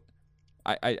 So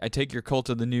I take your Cult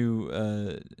of the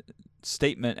New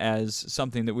statement as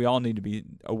something that we all need to be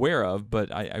aware of,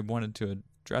 but I wanted to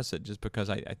address it just because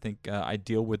I think I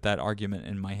deal with that argument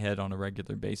in my head on a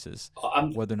regular basis,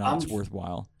 whether or not it's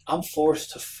worthwhile. I'm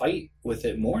forced to fight with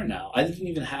it more now. I didn't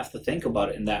even have to think about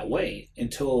it in that way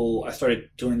until I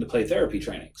started doing the play therapy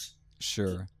trainings.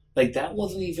 Sure. Like that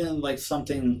wasn't even like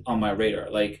something on my radar.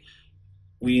 Like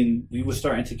we were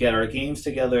starting to get our games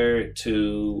together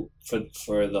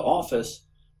for the office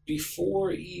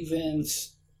before even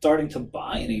starting to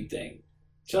buy anything.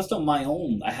 Just on my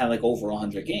own, I had like over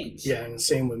 100 games. Yeah, and the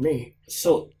same with me.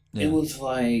 So It was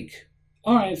like,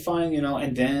 all right, fine,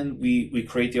 and then we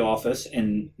create the office,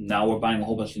 and now we're buying a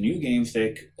whole bunch of new games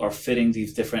that are fitting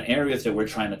these different areas that we're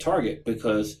trying to target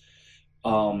because,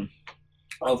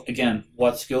 again,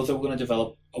 what skills are we going to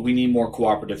develop? We need more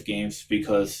cooperative games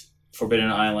because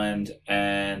Forbidden Island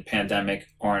and Pandemic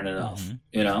aren't enough,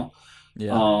 Yeah.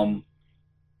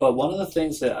 But one of the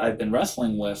things that I've been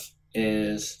wrestling with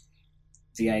is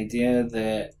the idea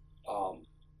that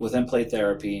within play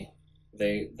therapy,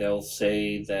 they'll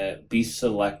say that be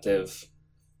selective,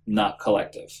 not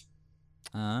collective.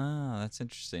 Ah, that's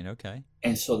interesting. Okay.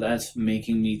 And so that's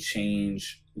making me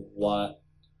change what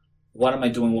am I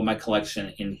doing with my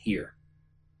collection in here.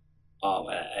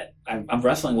 I'm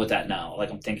wrestling with that now. Like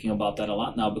I'm thinking about that a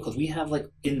lot now because we have like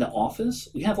in the office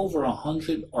we have over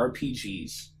 100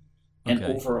 RPGs and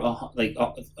Okay. over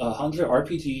 100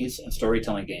 RPGs and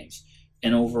storytelling games,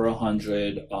 and over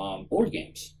 100 board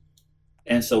games.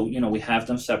 And so, we have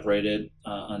them separated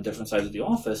on different sides of the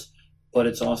office, but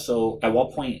it's also, at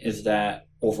what point is that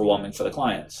overwhelming for the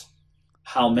clients?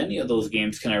 How many of those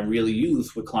games can I really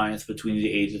use with clients between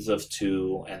the ages of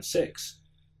 2 and 6?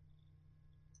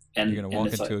 And You're going to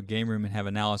walk into a game room and have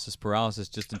analysis paralysis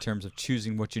just in terms of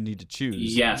choosing what you need to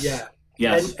choose. Yes. Yeah.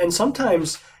 Yes. And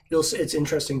sometimes it's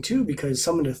interesting too, because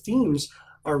some of the themes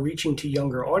are reaching to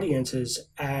younger audiences,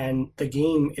 and the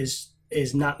game is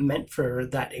not meant for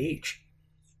that age.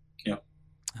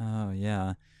 Oh,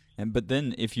 yeah. But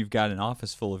then if you've got an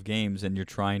office full of games and you're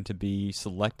trying to be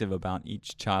selective about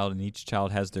each child, and each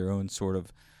child has their own sort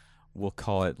of, we'll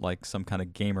call it like some kind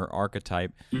of gamer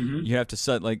archetype, you have to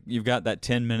set, like, you've got that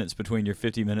 10 minutes between your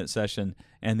 50-minute session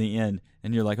and the end,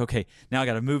 and you're like, okay, now I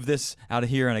got to move this out of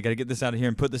here, and I got to get this out of here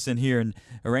and put this in here and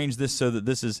arrange this so that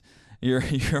this is, you're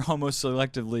almost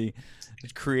selectively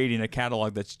creating a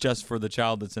catalog that's just for the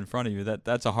child that's in front of you.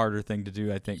 That's a harder thing to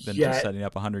do, I think, than just setting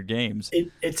up 100 games.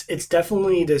 It's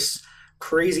definitely this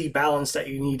crazy balance that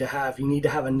you need to have. You need to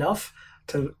have enough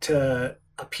to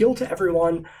appeal to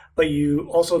everyone, but you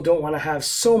also don't want to have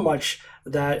so much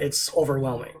that it's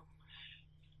overwhelming.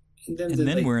 And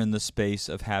then we're in the space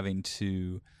of having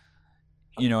to,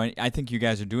 I think you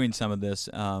guys are doing some of this,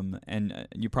 and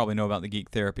you probably know about the Geek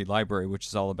Therapy Library, which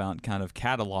is all about kind of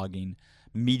cataloging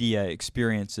media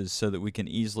experiences so that we can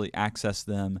easily access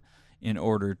them in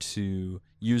order to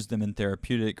use them in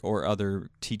therapeutic or other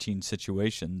teaching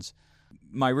situations.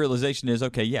 My realization is,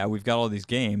 okay, yeah, we've got all these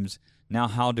games. Now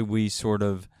how do we sort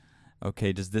of,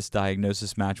 okay, does this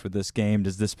diagnosis match with this game?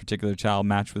 Does this particular child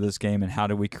match with this game? And how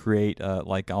do we create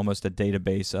like almost a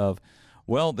database of,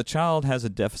 well, the child has a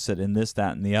deficit in this,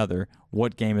 that, and the other.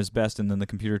 What game is best? And then the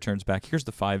computer turns back, here's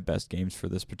the 5 best games for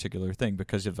this particular thing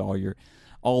because of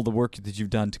all the work that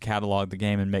you've done to catalog the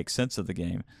game and make sense of the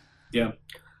game. Yeah.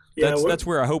 That's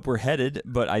where I hope we're headed,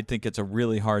 but I think it's a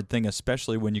really hard thing,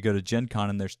 especially when you go to Gen Con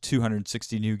and there's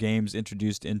 260 new games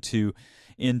introduced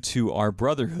into our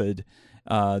brotherhood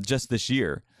just this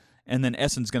year. And then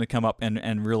Essen's going to come up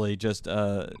and really just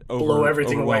blow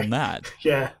everything overwhelm away. that.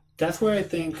 Yeah. That's where I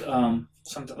think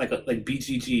something like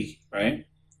BGG, right?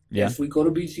 Yeah. If we go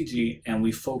to BGG and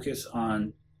we focus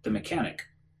on the mechanic,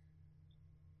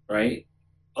 right?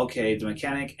 Okay, the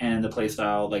mechanic and the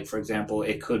playstyle, like for example,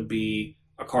 it could be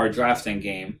a card drafting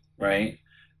game, right?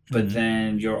 But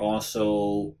then you're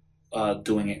also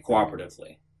doing it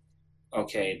cooperatively.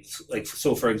 Okay,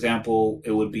 so for example,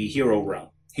 it would be Hero Realm.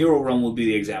 Hero Realm would be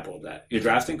the example of that. You're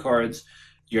drafting cards,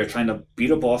 you're trying to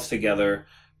beat a boss together,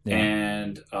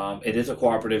 and it is a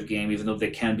cooperative game, even though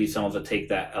there can be some of a take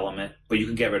that element, but you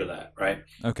can get rid of that, right?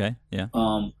 Okay, yeah.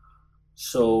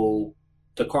 So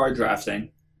the card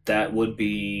drafting, that would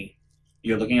be,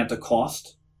 you're looking at the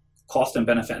cost and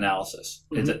benefit analysis.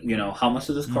 Is it, how much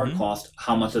does this card cost?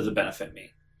 How much does it benefit me?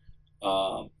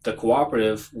 The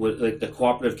cooperative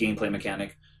gameplay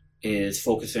mechanic is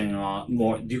focusing on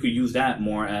more. You could use that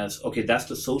more as, okay, that's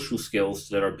the social skills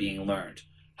that are being learned.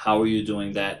 How are you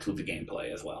doing that through the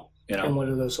gameplay as well? And what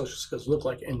do those social skills look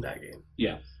like in that game?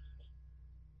 Yeah.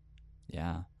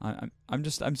 Yeah,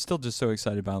 I'm still just so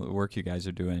excited about the work you guys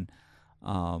are doing.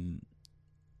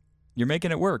 You're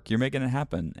making it work. You're making it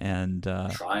happen, and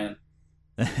trying.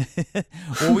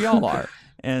 Well, we all are,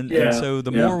 and so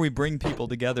the more we bring people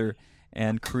together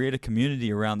and create a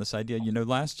community around this idea.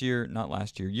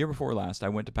 Year before last, I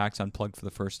went to PAX Unplugged for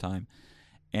the first time,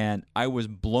 and I was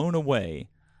blown away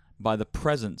by the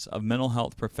presence of mental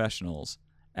health professionals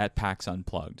at PAX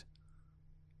Unplugged.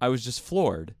 I was just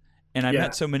floored, and I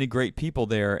met so many great people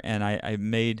there, and I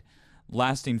made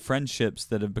lasting friendships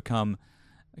that have become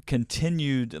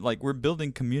continued. Like, we're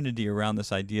building community around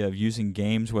this idea of using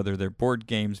games, whether they're board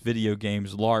games, video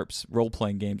games, LARPs,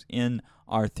 role-playing games, in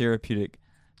our therapeutic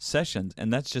sessions.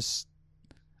 And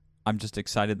I'm just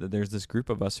excited that there's this group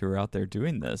of us who are out there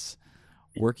doing this,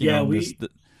 working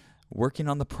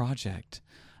on the project.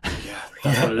 Yeah,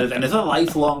 that's what it is, and it's a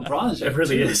lifelong project. It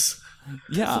really is.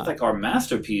 Yeah, it's like our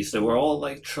masterpiece that we're all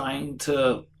like trying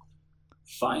to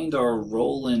find our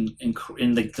role in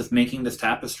like just making this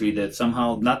tapestry that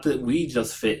somehow, not that we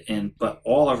just fit in, but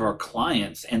all of our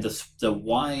clients and the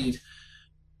wide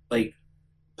like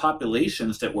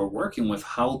populations that we're working with.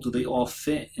 How do they all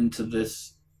fit into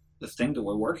this thing that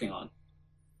we're working on?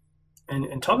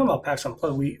 And talking about PAX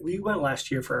Unplugged, we went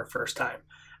last year for our first time.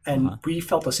 And we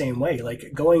felt the same way,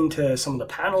 like going to some of the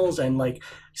panels and like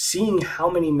seeing how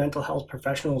many mental health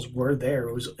professionals were there.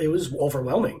 It was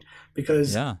overwhelming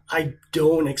because I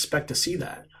don't expect to see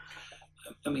that.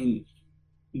 I mean,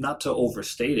 not to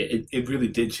overstate it really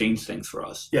did change things for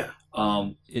us. Yeah.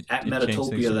 At it changed things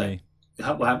Metatopia, for that me.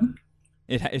 what happened?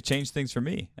 It changed things for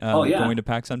me. Oh, yeah. Going to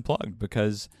PAX Unplugged,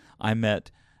 because I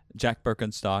met Jack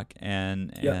Birkenstock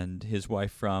and Yep. his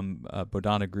wife from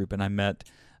Bodana Group, and I met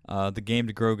the Game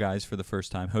to Grow guys for the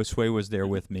first time. Josue was there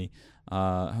with me.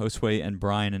 Josue and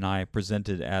Brian and I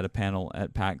presented at a panel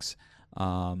at PAX.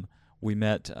 We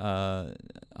met the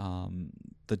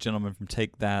gentleman from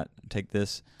Take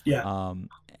This. Yeah.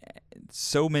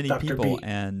 So many Dr. people, B.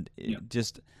 and Yeah.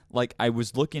 just like I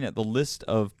was looking at the list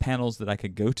of panels that I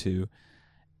could go to,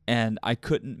 and I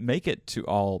couldn't make it to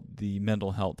all the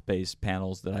mental health based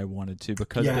panels that I wanted to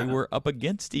because they Yeah. were up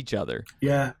against each other.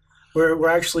 Yeah, we're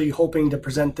actually hoping to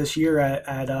present this year at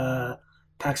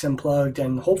PAX Unplugged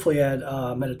and hopefully at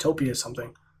Metatopia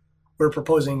something. We're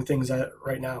proposing things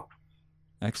right now.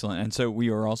 Excellent. And so we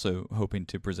are also hoping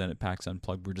to present at PAX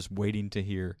Unplugged. We're just waiting to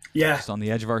hear, Yeah, just on the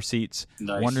edge of our seats,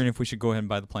 Nice. wondering if we should go ahead and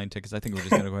buy the plane tickets. I think we're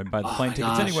just going to go ahead and buy the Oh plane my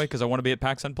tickets gosh. anyway because I want to be at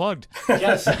PAX Unplugged.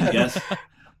 Yes, yes.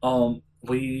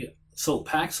 So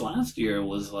PAX last year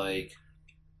was like,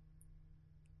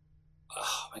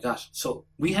 oh my gosh. So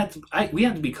we had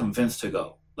to be convinced to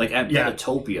go. Like at Yeah.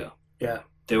 Metatopia, yeah,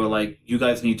 they were like, "You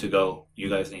guys need to go. You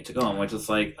guys need to go." And we're just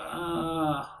like,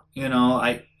 you know,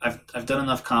 I've done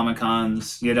enough Comic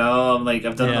Cons. You know, I'm like,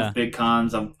 I've done Yeah. enough big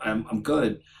cons. I'm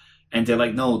good. And they're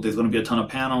like, "No, there's going to be a ton of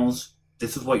panels.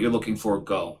 This is what you're looking for.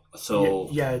 Go." So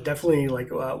yeah, definitely. Like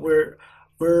we're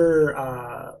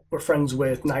friends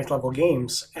with Ninth Level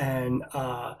Games, and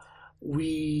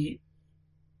we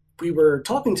were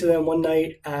talking to them one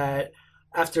night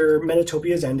after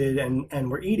Metatopia's ended,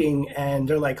 and we're eating, and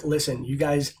they're like, "Listen, you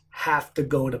guys have to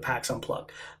go to PAX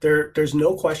Unplugged. There's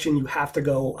no question. You have to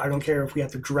go. I don't care if we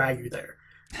have to drag you there."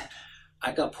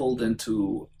 I got pulled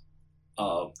into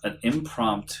an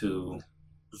impromptu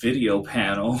video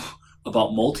panel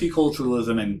about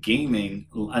multiculturalism and gaming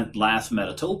at last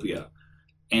Metatopia.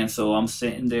 And so I'm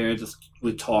sitting there just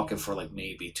with talking for like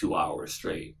maybe 2 hours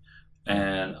straight.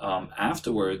 And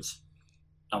afterwards,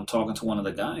 I'm talking to one of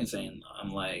the guys and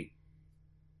I'm like,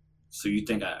 "So you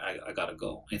think I gotta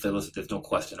go?" And he said, "Listen, there's no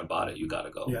question about it. You gotta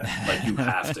go. Yeah. Like, you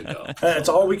have to go." That's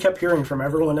all we kept hearing from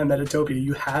everyone at Metatopia.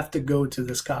 You have to go to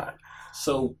this con.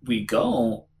 So we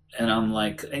go, and I'm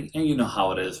like, and you know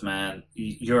how it is, man.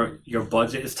 Your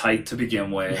budget is tight to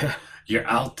begin with. Yeah. You're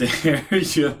out there,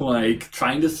 you're like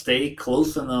trying to stay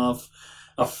close enough,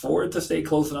 afford to stay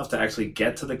close enough to actually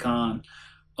get to the con.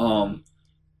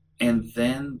 And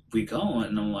then we go,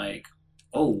 and I'm like,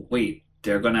 "Oh, wait,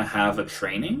 they're gonna have a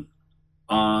training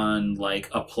on like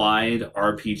applied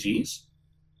RPGs?"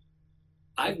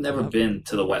 I've never Yep. been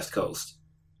to the West Coast.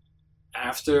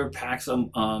 After PAX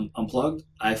Unplugged,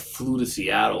 I flew to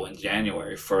Seattle in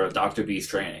January for Dr. B's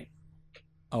training.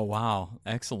 Oh, wow.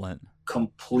 Excellent.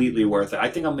 Completely worth it. I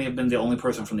think I may have been the only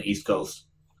person from the East Coast.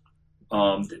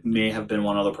 May have been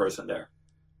one other person there.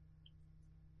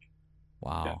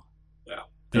 Wow. Yeah.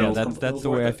 Yeah, It was that's the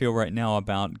way worth I it. feel right now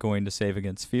about going to Save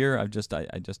Against Fear. I just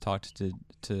talked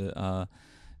to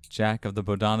Jack of the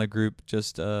Bodana Group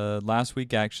just last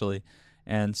week actually,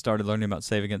 and started learning about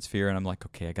Save Against Fear. And I'm like,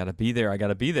 okay, I gotta be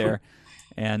there.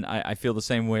 And I feel the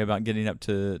same way about getting up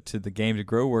to the Game to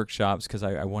Grow workshops because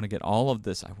I want to get all of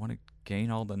this. I want to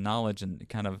gain all the knowledge and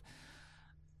kind of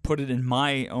put it in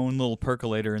my own little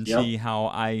percolator and Yep. see how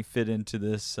I fit into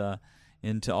this.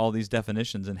 Into all these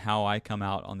definitions and how I come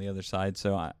out on the other side.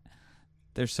 So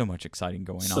there's so much exciting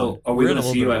going on. So are we We're in going a to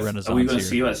little see bit you of a at? Are we renaissance going to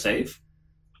see here. you at Save?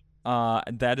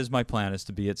 That is my plan, is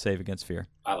to be at Save Against Fear.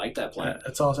 I like that plan.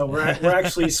 That's awesome. We're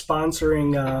actually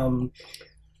sponsoring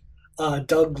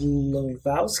Doug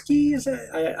Lovowski. Is it?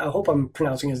 I hope I'm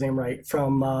pronouncing his name right.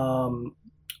 From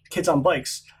Kids on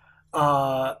Bikes.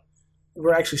 We're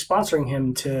actually sponsoring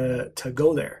him to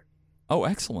go there. Oh,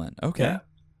 excellent. Okay. Yeah.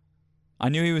 I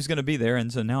knew he was going to be there,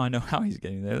 and so now I know how he's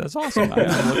getting there. That's awesome.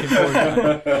 I'm looking forward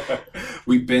to it.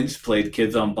 We binge played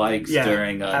Kids on Bikes Yeah,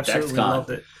 during absolutely DexCon. loved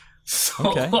it.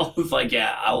 So Okay. I was like,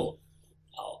 yeah,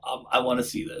 I want to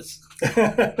see this.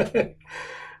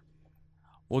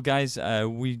 Well, guys,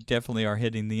 we definitely are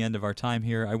hitting the end of our time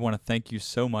here. I want to thank you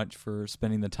so much for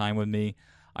spending the time with me.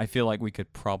 I feel like we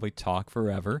could probably talk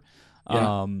forever,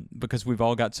 Yeah. because we've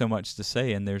all got so much to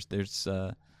say, and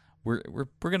we're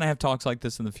gonna have talks like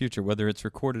this in the future, whether it's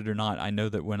recorded or not. I know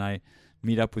that when I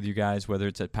meet up with you guys, whether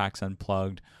it's at PAX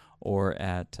Unplugged or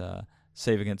at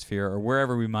Save Against Fear or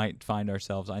wherever we might find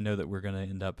ourselves, I know that we're gonna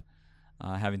end up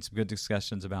having some good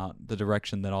discussions about the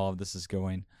direction that all of this is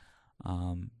going.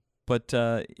 But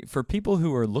for people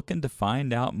who are looking to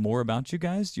find out more about you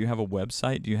guys, do you have a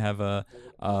website? Do you have a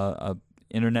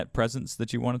internet presence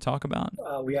that you want to talk about?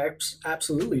 We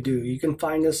absolutely do. You can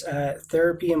find us at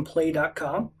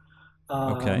therapyandplay.com.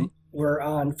 Okay. We're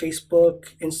on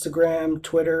Facebook, Instagram,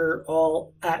 Twitter,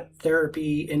 all at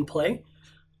Therapy in Play.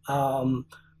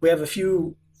 We have a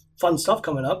few fun stuff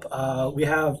coming up. We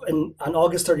have on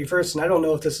August 31st, and I don't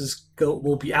know if this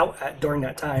will be out during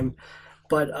that time,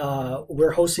 but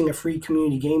we're hosting a free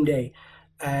community game day,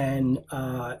 and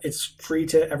it's free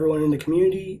to everyone in the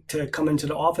community to come into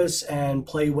the office and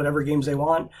play whatever games they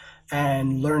want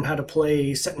and learn how to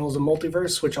play Sentinels of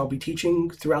Multiverse, which I'll be teaching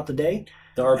throughout the day.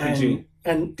 The RPG.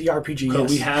 And the RPG,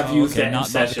 yes. We have used that in not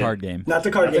session. the card game. Not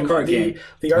the card game.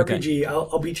 The RPG. Okay.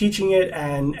 I'll be teaching it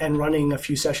and running a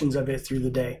few sessions of it through the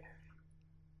day.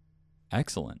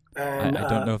 Excellent. And, I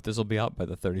don't know if this will be out by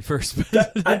the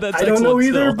 31st. But I don't know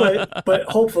either, but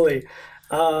hopefully.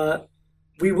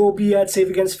 We will be at Save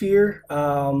Against Fear.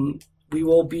 We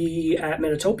will be at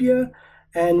Metatopia.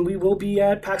 And we will be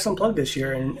at PAX Unplugged this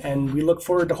year. And we look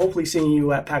forward to hopefully seeing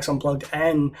you at PAX Unplugged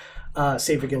and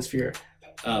Save Against Fear.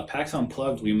 PAX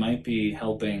Unplugged, we might be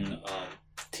helping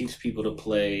teach people to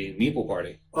play Meeple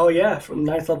Party. Oh yeah, from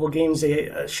Ninth Level Games.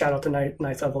 They shout out to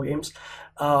Ninth Level Games.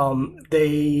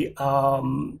 They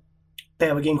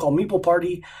have a game called Meeple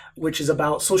Party, which is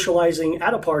about socializing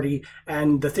at a party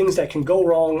and the things that can go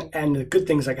wrong and the good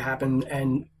things that can happen,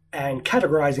 and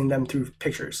categorizing them through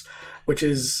pictures, which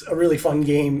is a really fun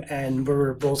game. And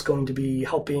we're both going to be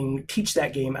helping teach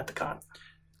that game at the con.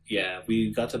 Yeah,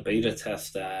 we got to beta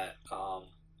test that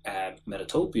at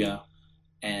Metatopia,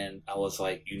 and I was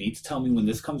like, you need to tell me when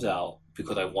this comes out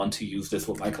because I want to use this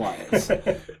with my clients.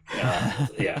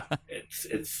 Yeah,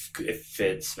 it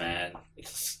fits, man.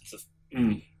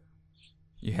 You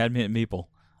had me at Meeple.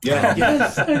 Yeah,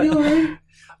 yes, I know, right?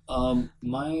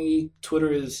 My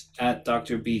Twitter is at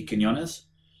Dr. B. Quinones.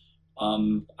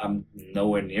 I'm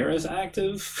nowhere near as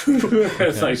active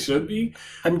as I should be.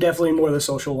 I'm definitely more the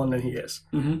social one than he is.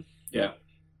 Mm-hmm. Yeah.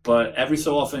 But every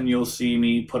so often you'll see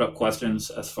me put up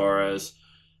questions as far as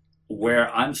where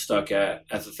I'm stuck at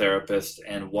as a therapist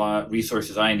and what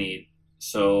resources I need.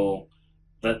 So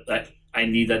that I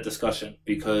need that discussion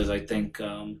because I think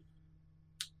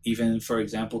even, for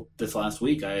example, this last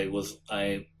week I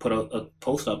put a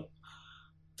post up.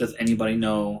 Does anybody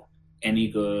know any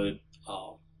good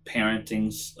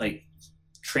parenting, like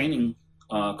training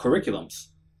curriculums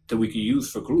that we could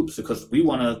use for groups? Because we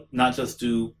want to not just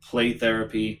do play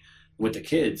therapy with the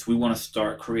kids, we want to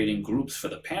start creating groups for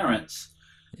the parents.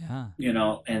 Yeah.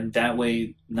 And that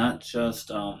way, not just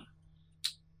to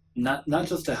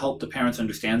help the parents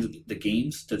understand the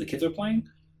games that the kids are playing,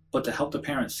 but to help the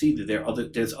parents see that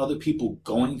there's other people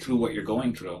going through what you're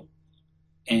going through.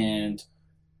 And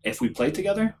if we play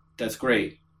together, that's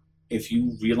great. If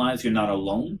you realize you're not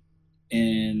alone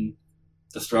in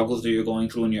the struggles that you're going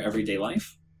through in your everyday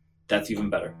life, that's even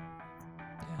better.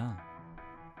 Yeah.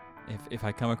 If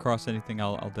I come across anything,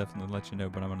 I'll definitely let you know.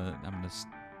 But I'm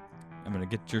gonna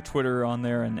get your Twitter on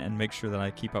there and make sure that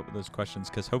I keep up with those questions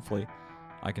because hopefully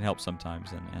I can help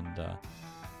sometimes. And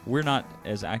we're not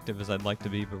as active as I'd like to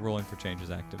be, but Rolling for Change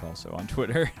is active also on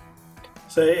Twitter.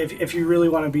 So if you really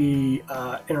want to be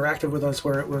interactive with us,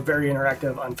 we're very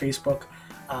interactive on Facebook.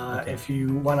 Okay. If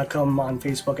you want to come on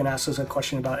Facebook and ask us a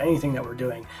question about anything that we're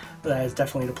doing, that is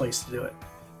definitely the place to do it.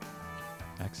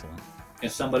 Excellent.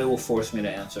 If somebody will force me to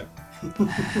answer.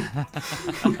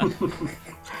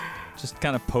 Just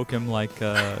kind of poke him like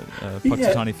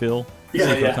Puxatawny Phil. Yeah,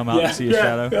 So he'll come out and see a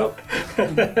shadow. Yep.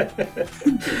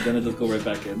 You're gonna just go right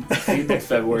back in. See you next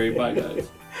February. Bye, guys.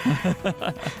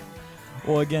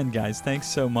 Well, again, guys, thanks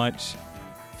so much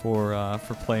for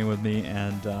playing with me,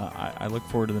 and I look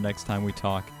forward to the next time we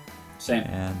talk. Same.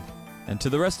 And to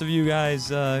the rest of you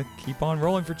guys, keep on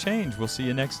rolling for change. We'll see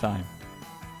you next time.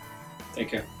 Take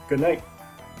care. Good night.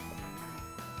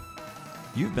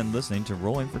 You've been listening to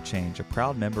Rolling for Change, a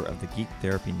proud member of the Geek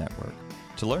Therapy Network.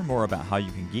 To learn more about how you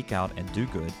can geek out and do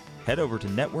good, head over to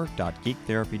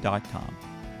network.geektherapy.com.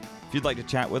 If you'd like to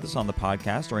chat with us on the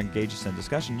podcast or engage us in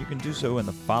discussion, you can do so in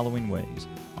the following ways.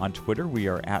 On Twitter, we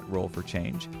are at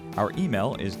 @RollForChange. Our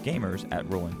email is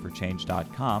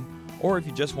gamers@rollingforchange.com. Or if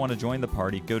you just want to join the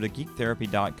party, go to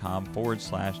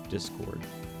geektherapy.com/Discord.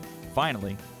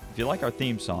 Finally, if you like our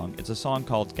theme song, it's a song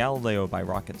called Galileo by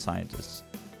Rocket Scientists.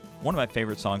 One of my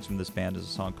favorite songs from this band is a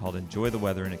song called Enjoy the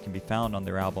Weather, and it can be found on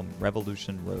their album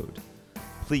Revolution Road.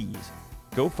 Please,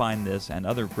 go find this and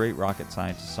other great Rocket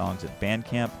Scientist songs at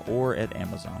Bandcamp or at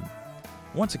Amazon.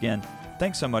 Once again,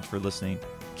 thanks so much for listening.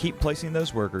 Keep placing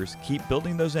those workers, keep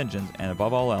building those engines, and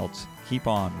above all else, keep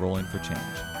on rolling for change.